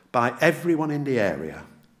 by everyone in the area,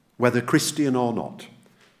 whether Christian or not,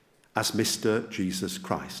 as Mr. Jesus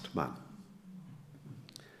Christ man.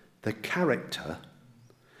 The character,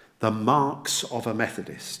 the marks of a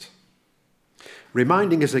Methodist,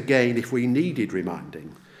 reminding us again, if we needed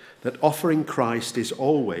reminding, that offering Christ is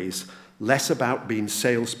always less about being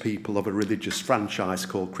salespeople of a religious franchise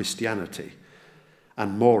called Christianity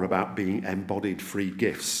and more about being embodied free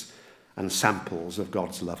gifts and samples of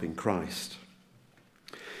God's love in Christ.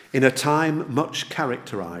 In a time much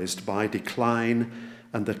characterised by decline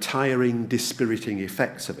and the tiring, dispiriting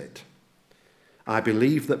effects of it, I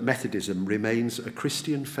believe that Methodism remains a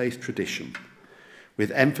Christian faith tradition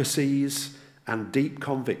with emphases and deep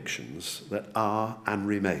convictions that are and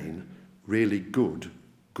remain really good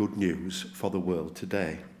news for the world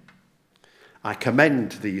today. I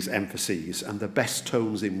commend these emphases and the best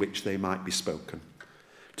tones in which they might be spoken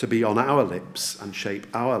to be on our lips and shape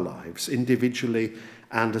our lives individually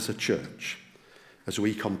and as a church as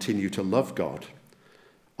we continue to love God,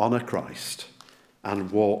 honour Christ,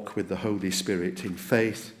 and walk with the Holy Spirit in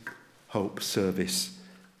faith, hope, service,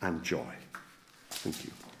 and joy. Thank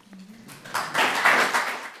you.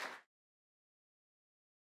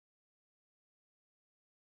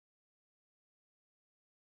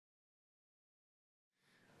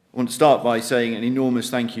 I want to start by saying an enormous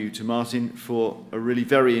thank you to Martyn for a really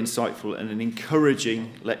very insightful and an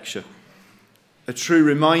encouraging lecture. A true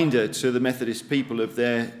reminder to the Methodist people of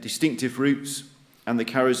their distinctive roots and the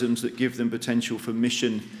charisms that give them potential for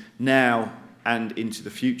mission now and into the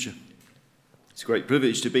future. It's a great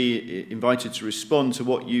privilege to be invited to respond to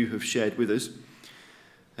what you have shared with us.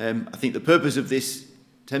 I think the purpose of this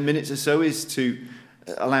 10 minutes or so is to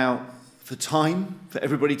allow for time for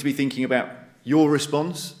everybody to be thinking about your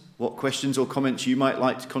response, what questions or comments you might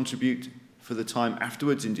like to contribute for the time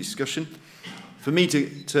afterwards in discussion. For me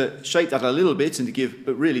to shape that a little bit and to give,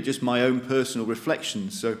 but really just my own personal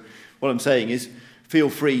reflections. So what I'm saying is, feel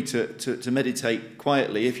free to meditate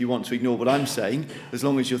quietly if you want to ignore what I'm saying, as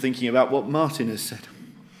long as you're thinking about what Martyn has said.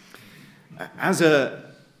 As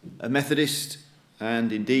a Methodist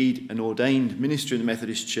and indeed an ordained minister in the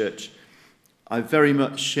Methodist Church, I very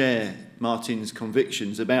much share Martyn's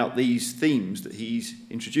convictions about these themes that he's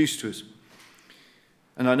introduced to us.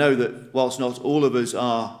 And I know that whilst not all of us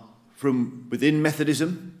are from within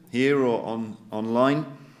Methodism, here or online,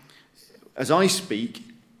 as I speak,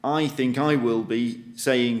 I think I will be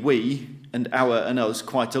saying we and our and us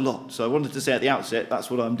quite a lot. So I wanted to say at the outset, that's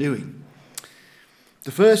what I'm doing.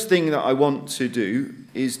 The first thing that I want to do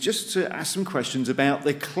is just to ask some questions about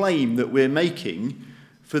the claim that we're making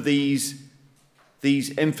for these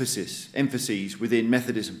emphases within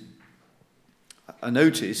Methodism. I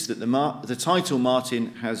notice that the title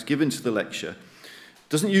Martyn has given to the lecture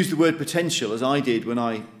doesn't use the word potential as I did when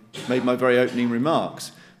I made my very opening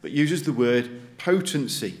remarks, but uses the word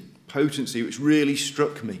potency, which really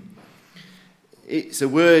struck me. It's a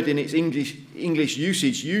word in its English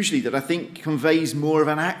usage usually that I think conveys more of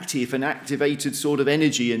an active and activated sort of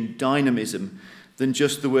energy and dynamism than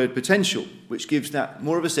just the word potential, which gives that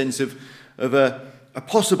more of a sense of a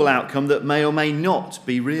possible outcome that may or may not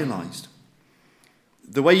be realised.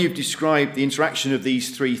 The way you've described the interaction of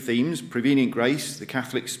these three themes, prevenient grace, the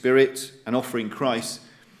Catholic spirit, and offering Christ,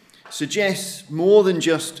 suggests more than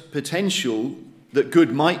just potential that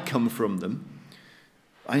good might come from them.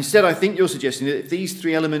 Instead, I think you're suggesting that if these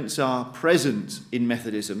three elements are present in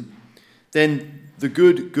Methodism, then the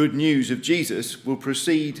good news of Jesus will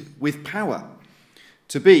proceed with power.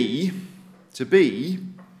 To be,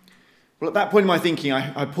 well, at that point in my thinking,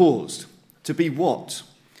 I paused. To be what?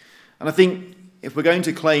 And I think if we're going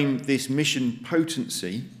to claim this mission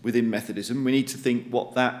potency within Methodism, we need to think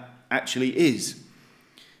what that actually is.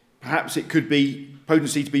 Perhaps it could be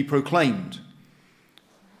potency to be proclaimed,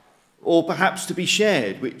 or perhaps to be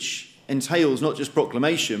shared, which entails not just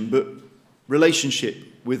proclamation, but relationship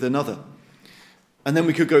with another. And then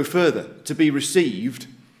we could go further, to be received,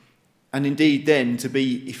 and indeed then to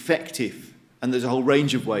be effective. And there's a whole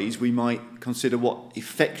range of ways we might consider what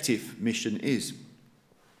effective mission is.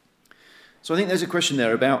 So I think there's a question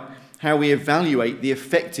there about how we evaluate the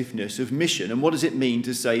effectiveness of mission, and what does it mean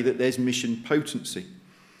to say that there's mission potency?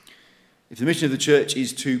 If the mission of the church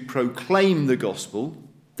is to proclaim the gospel,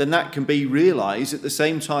 then that can be realised at the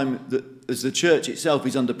same time that as the church itself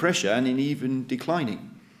is under pressure and in even declining.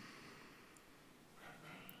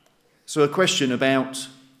 So a question about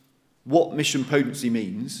what mission potency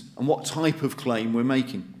means and what type of claim we're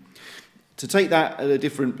making. To take that at a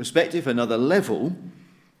different perspective, another level,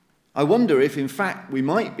 I wonder if, in fact, we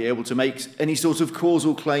might be able to make any sort of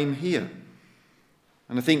causal claim here.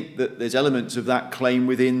 And I think that there's elements of that claim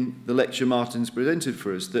within the lecture Martyn's presented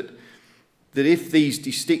for us, that if these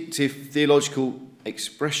distinctive theological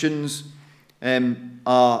expressions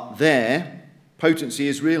are there, potency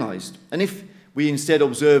is realised. And if we instead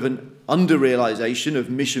observe an under-realisation of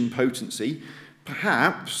mission potency,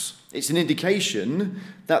 perhaps it's an indication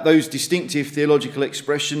that those distinctive theological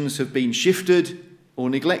expressions have been shifted or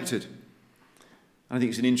neglected. I think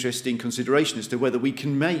it's an interesting consideration as to whether we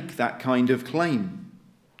can make that kind of claim.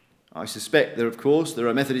 I suspect there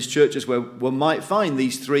are Methodist churches where one might find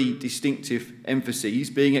these three distinctive emphases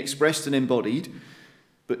being expressed and embodied,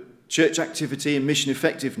 but church activity and mission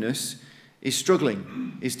effectiveness is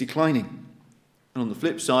struggling, is declining. And on the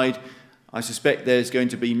flip side, I suspect there's going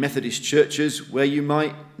to be Methodist churches where you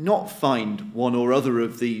might not find one or other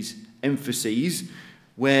of these emphases,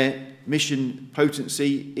 where mission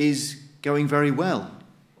potency is going very well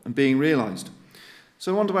and being realised.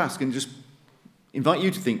 So I want to ask and just invite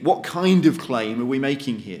you to think, what kind of claim are we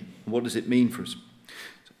making here? And what does it mean for us?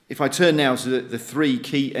 If I turn now to the three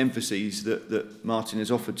key emphases that Martyn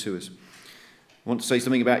has offered to us, I want to say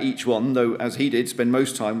something about each one, though, as he did, spend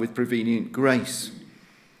most time with prevenient grace.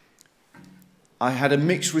 I had a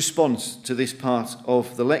mixed response to this part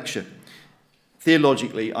of the lecture.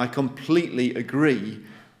 Theologically, I completely agree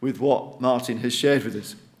with what Martyn has shared with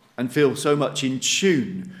us and feel so much in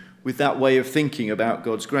tune with that way of thinking about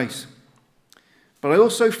God's grace. But I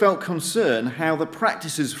also felt concern how the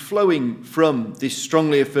practices flowing from this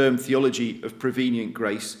strongly affirmed theology of prevenient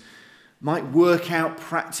grace might work out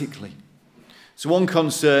practically. So one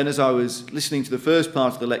concern as I was listening to the first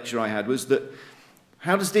part of the lecture I had was that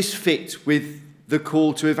how does this fit with the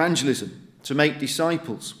call to evangelism, to make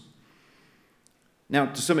disciples? Now,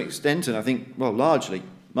 to some extent, and I think, well, largely,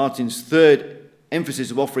 Martyn's third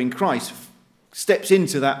emphasis of offering Christ steps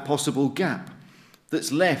into that possible gap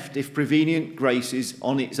that's left if prevenient grace is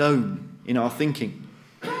on its own in our thinking.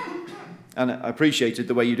 And I appreciated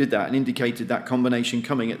the way you did that and indicated that combination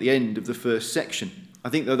coming at the end of the first section. I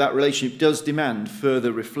think, though, that relationship does demand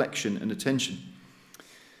further reflection and attention.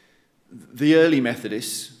 The early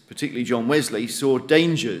Methodists, particularly John Wesley, saw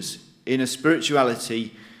dangers in a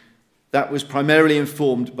spirituality that was primarily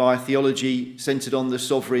informed by a theology centred on the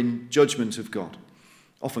sovereign judgment of God,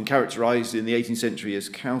 often characterised in the 18th century as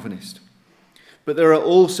Calvinist. But there are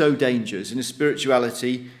also dangers in a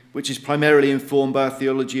spirituality which is primarily informed by a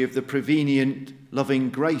theology of the prevenient, loving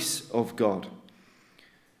grace of God.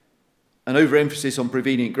 An overemphasis on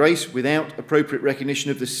prevenient grace without appropriate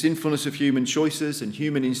recognition of the sinfulness of human choices and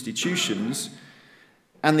human institutions,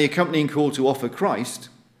 and the accompanying call to offer Christ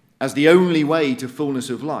as the only way to fullness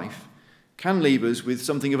of life, can leave us with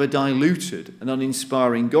something of a diluted and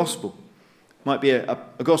uninspiring gospel. Might be a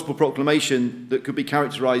gospel proclamation that could be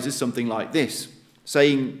characterised as something like this,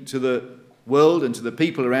 saying to the world and to the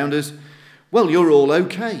people around us, well, you're all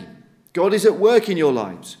okay. God is at work in your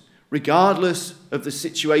lives, regardless of the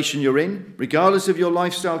situation you're in, regardless of your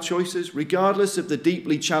lifestyle choices, regardless of the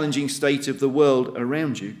deeply challenging state of the world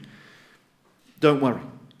around you. Don't worry.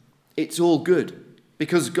 It's all good,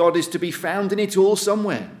 because God is to be found in it all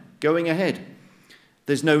somewhere, going ahead.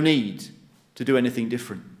 There's no need to do anything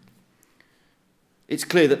different. It's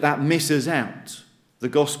clear that that misses out the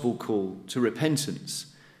gospel call to repentance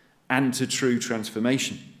and to true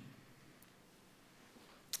transformation.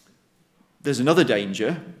 There's another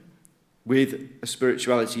danger with a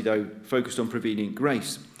spirituality, though, focused on prevenient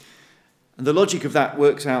grace. And the logic of that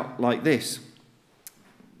works out like this.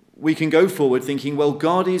 We can go forward thinking, well,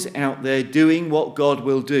 God is out there doing what God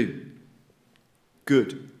will do.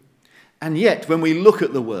 Good. And yet, when we look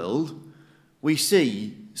at the world, we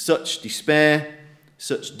see such despair,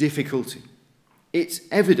 such difficulty. It's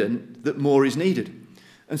evident that more is needed.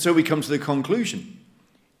 And so we come to the conclusion,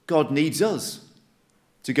 God needs us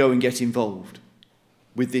to go and get involved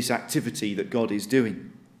with this activity that God is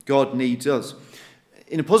doing. God needs us.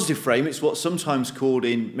 In a positive frame, it's what's sometimes called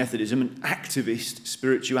in Methodism an activist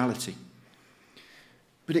spirituality.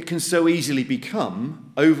 But it can so easily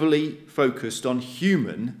become overly focused on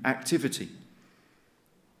human activity,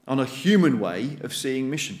 on a human way of seeing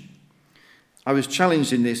mission. I was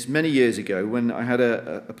challenged in this many years ago when I had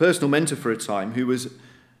a personal mentor for a time who was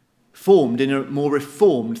formed in a more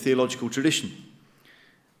reformed theological tradition.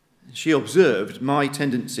 She observed my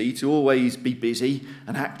tendency to always be busy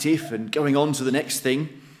and active and going on to the next thing,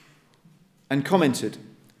 and commented,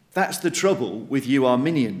 "That's the trouble with you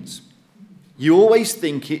Arminians. You always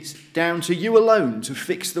think it's down to you alone to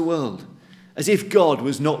fix the world, as if God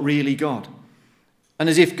was not really God, and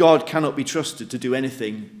as if God cannot be trusted to do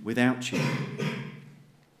anything without you."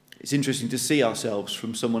 It's interesting to see ourselves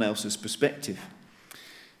from someone else's perspective.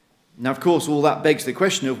 Now, of course, all that begs the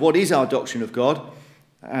question of what is our doctrine of God?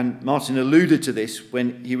 And Martyn alluded to this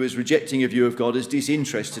when he was rejecting a view of God as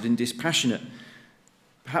disinterested and dispassionate.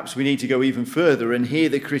 Perhaps we need to go even further and hear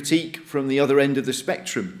the critique from the other end of the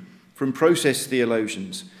spectrum, from process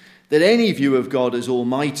theologians, that any view of God as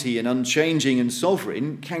almighty and unchanging and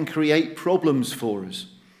sovereign can create problems for us.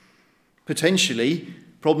 Potentially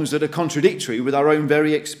problems that are contradictory with our own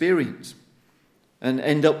very experience, and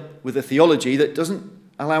end up with a theology that doesn't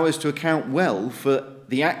allow us to account well for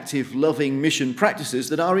the active, loving mission practices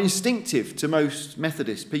that are instinctive to most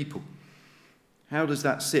Methodist people. How does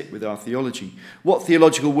that sit with our theology? What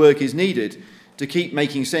theological work is needed to keep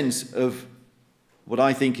making sense of what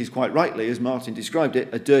I think is quite rightly, as Martyn described it,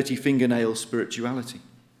 a dirty fingernail spirituality?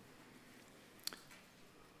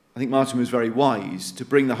 I think Martyn was very wise to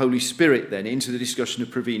bring the Holy Spirit then into the discussion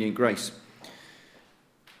of prevenient grace.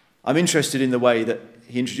 I'm interested in the way that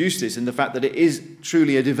he introduced this and the fact that it is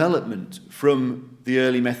truly a development from the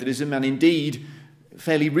early Methodism, and indeed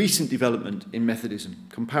fairly recent development in Methodism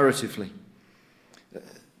comparatively.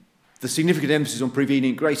 The significant emphasis on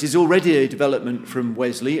prevenient grace is already a development from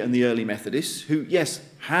Wesley and the early Methodists, who, yes,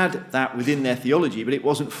 had that within their theology, but it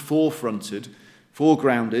wasn't foregrounded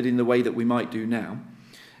in the way that we might do now.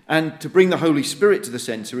 And to bring the Holy Spirit to the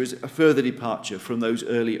centre is a further departure from those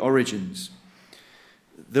early origins.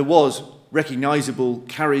 There was recognisable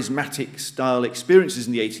charismatic style experiences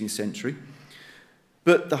in the 18th century,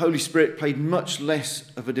 but the Holy Spirit played much less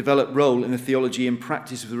of a developed role in the theology and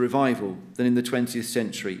practice of the revival than in the 20th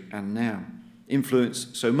century and now,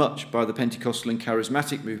 influenced so much by the Pentecostal and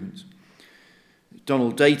charismatic movements.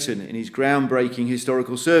 Donald Dayton, in his groundbreaking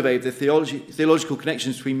historical survey of the theological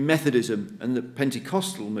connections between Methodism and the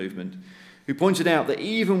Pentecostal movement, who pointed out that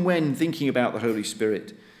even when thinking about the Holy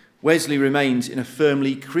Spirit, Wesley remains in a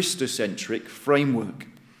firmly Christocentric framework.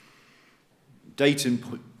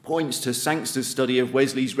 Dayton points to Sangster's study of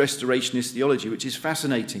Wesley's restorationist theology, which is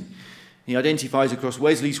fascinating. He identifies across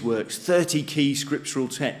Wesley's works 30 key scriptural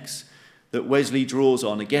texts that Wesley draws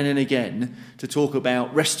on again and again to talk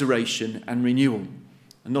about restoration and renewal.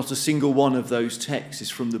 And not a single one of those texts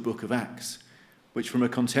is from the book of Acts, which from a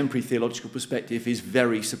contemporary theological perspective is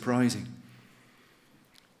very surprising.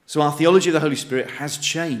 So our theology of the Holy Spirit has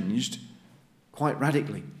changed quite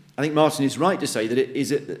radically. I think Martyn is right to say that it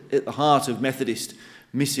is at the heart of Methodist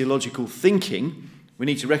missiological thinking. We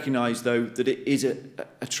need to recognise, though, that it is a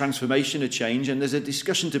transformation, a change, and there's a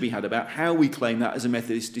discussion to be had about how we claim that as a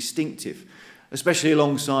Methodist distinctive, especially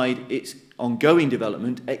alongside its ongoing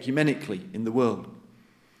development ecumenically in the world.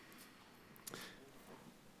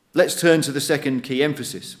 Let's turn to the second key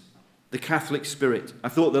emphasis, the Catholic spirit. I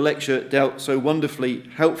thought the lecture dealt so wonderfully,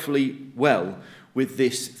 helpfully well with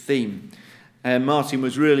this theme. Martyn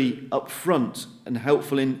was really upfront and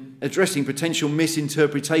helpful in addressing potential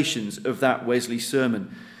misinterpretations of that Wesley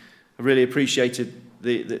sermon. I really appreciated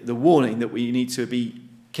the warning that we need to be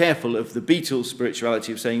careful of the Beatles'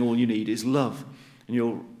 spirituality of saying all you need is love. And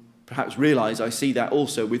you'll perhaps realise I see that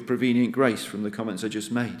also with prevenient grace from the comments I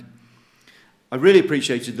just made. I really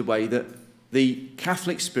appreciated the way that the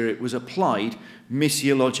Catholic spirit was applied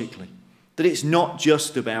missiologically, that it's not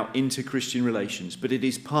just about inter-Christian relations, but it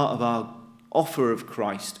is part of our offer of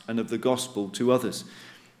Christ and of the gospel to others.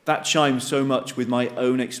 That chimes so much with my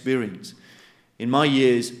own experience. In my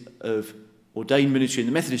years of ordained ministry in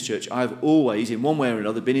the Methodist Church, I have always, in one way or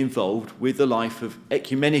another, been involved with the life of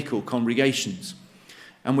ecumenical congregations.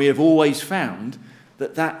 And we have always found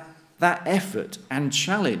that effort and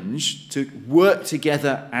challenge to work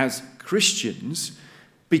together as Christians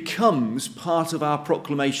becomes part of our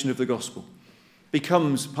proclamation of the gospel,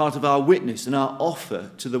 becomes part of our witness and our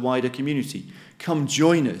offer to the wider community. Come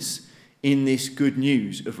join us in this good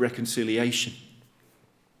news of reconciliation.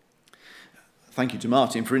 Thank you to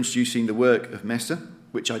Martyn for introducing the work of Messer,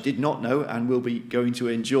 which I did not know and will be going to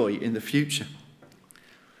enjoy in the future.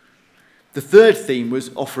 The third theme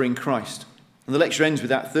was offering Christ. And the lecture ends with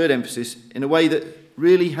that third emphasis in a way that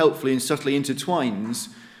really helpfully and subtly intertwines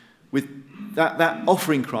with that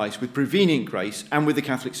offering Christ, with prevenient grace, and with the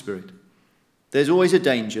Catholic spirit. There's always a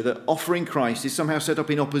danger that offering Christ is somehow set up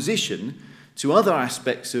in opposition to other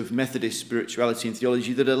aspects of Methodist spirituality and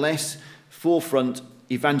theology that are less forefront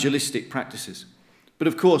evangelistic practices. But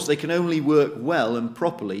of course, they can only work well and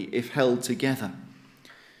properly if held together.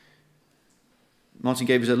 Martyn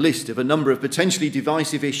gave us a list of a number of potentially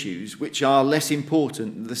divisive issues which are less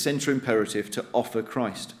important than the central imperative to offer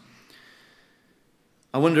Christ.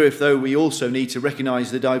 I wonder if, though, we also need to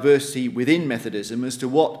recognise the diversity within Methodism as to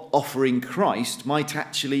what offering Christ might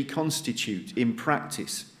actually constitute in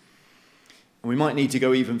practice. And we might need to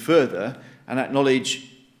go even further and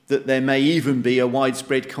acknowledge that there may even be a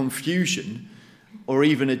widespread confusion or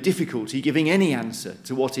even a difficulty giving any answer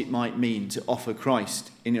to what it might mean to offer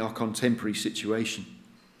Christ in our contemporary situation.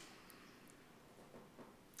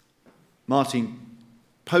 Martyn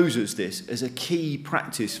poses this as a key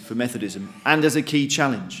practice for Methodism and as a key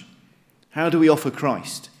challenge. How do we offer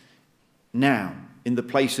Christ now in the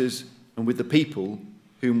places and with the people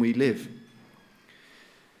whom we live?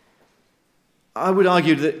 I would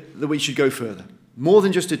argue that we should go further. More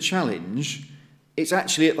than just a challenge, it's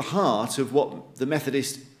actually at the heart of what the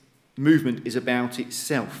Methodist movement is about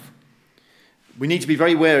itself. We need to be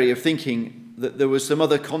very wary of thinking that there was some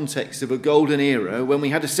other context of a golden era when we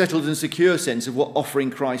had a settled and secure sense of what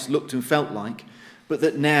offering Christ looked and felt like, but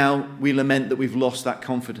that now we lament that we've lost that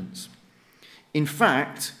confidence. In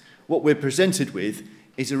fact, what we're presented with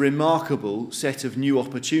is a remarkable set of new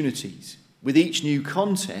opportunities with each new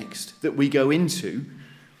context that we go into,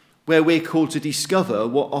 where we're called to discover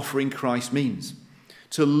what offering Christ means,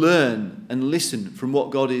 to learn and listen from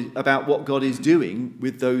about what God is doing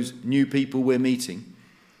with those new people we're meeting,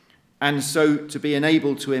 and so to be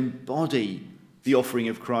enabled to embody the offering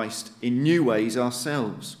of Christ in new ways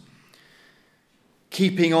ourselves.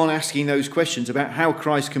 Keeping on asking those questions about how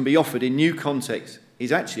Christ can be offered in new contexts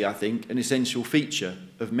is actually, I think, an essential feature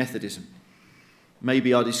of Methodism.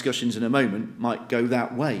 Maybe our discussions in a moment might go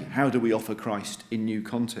that way. How do we offer Christ in new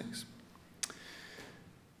contexts?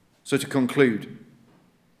 So to conclude,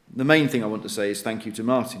 the main thing I want to say is thank you to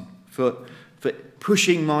Martyn for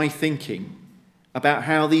pushing my thinking about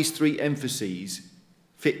how these three emphases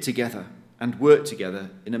fit together and work together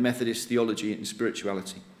in a Methodist theology and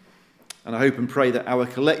spirituality. And I hope and pray that our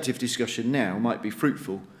collective discussion now might be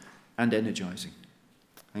fruitful and energising.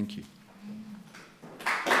 Thank you.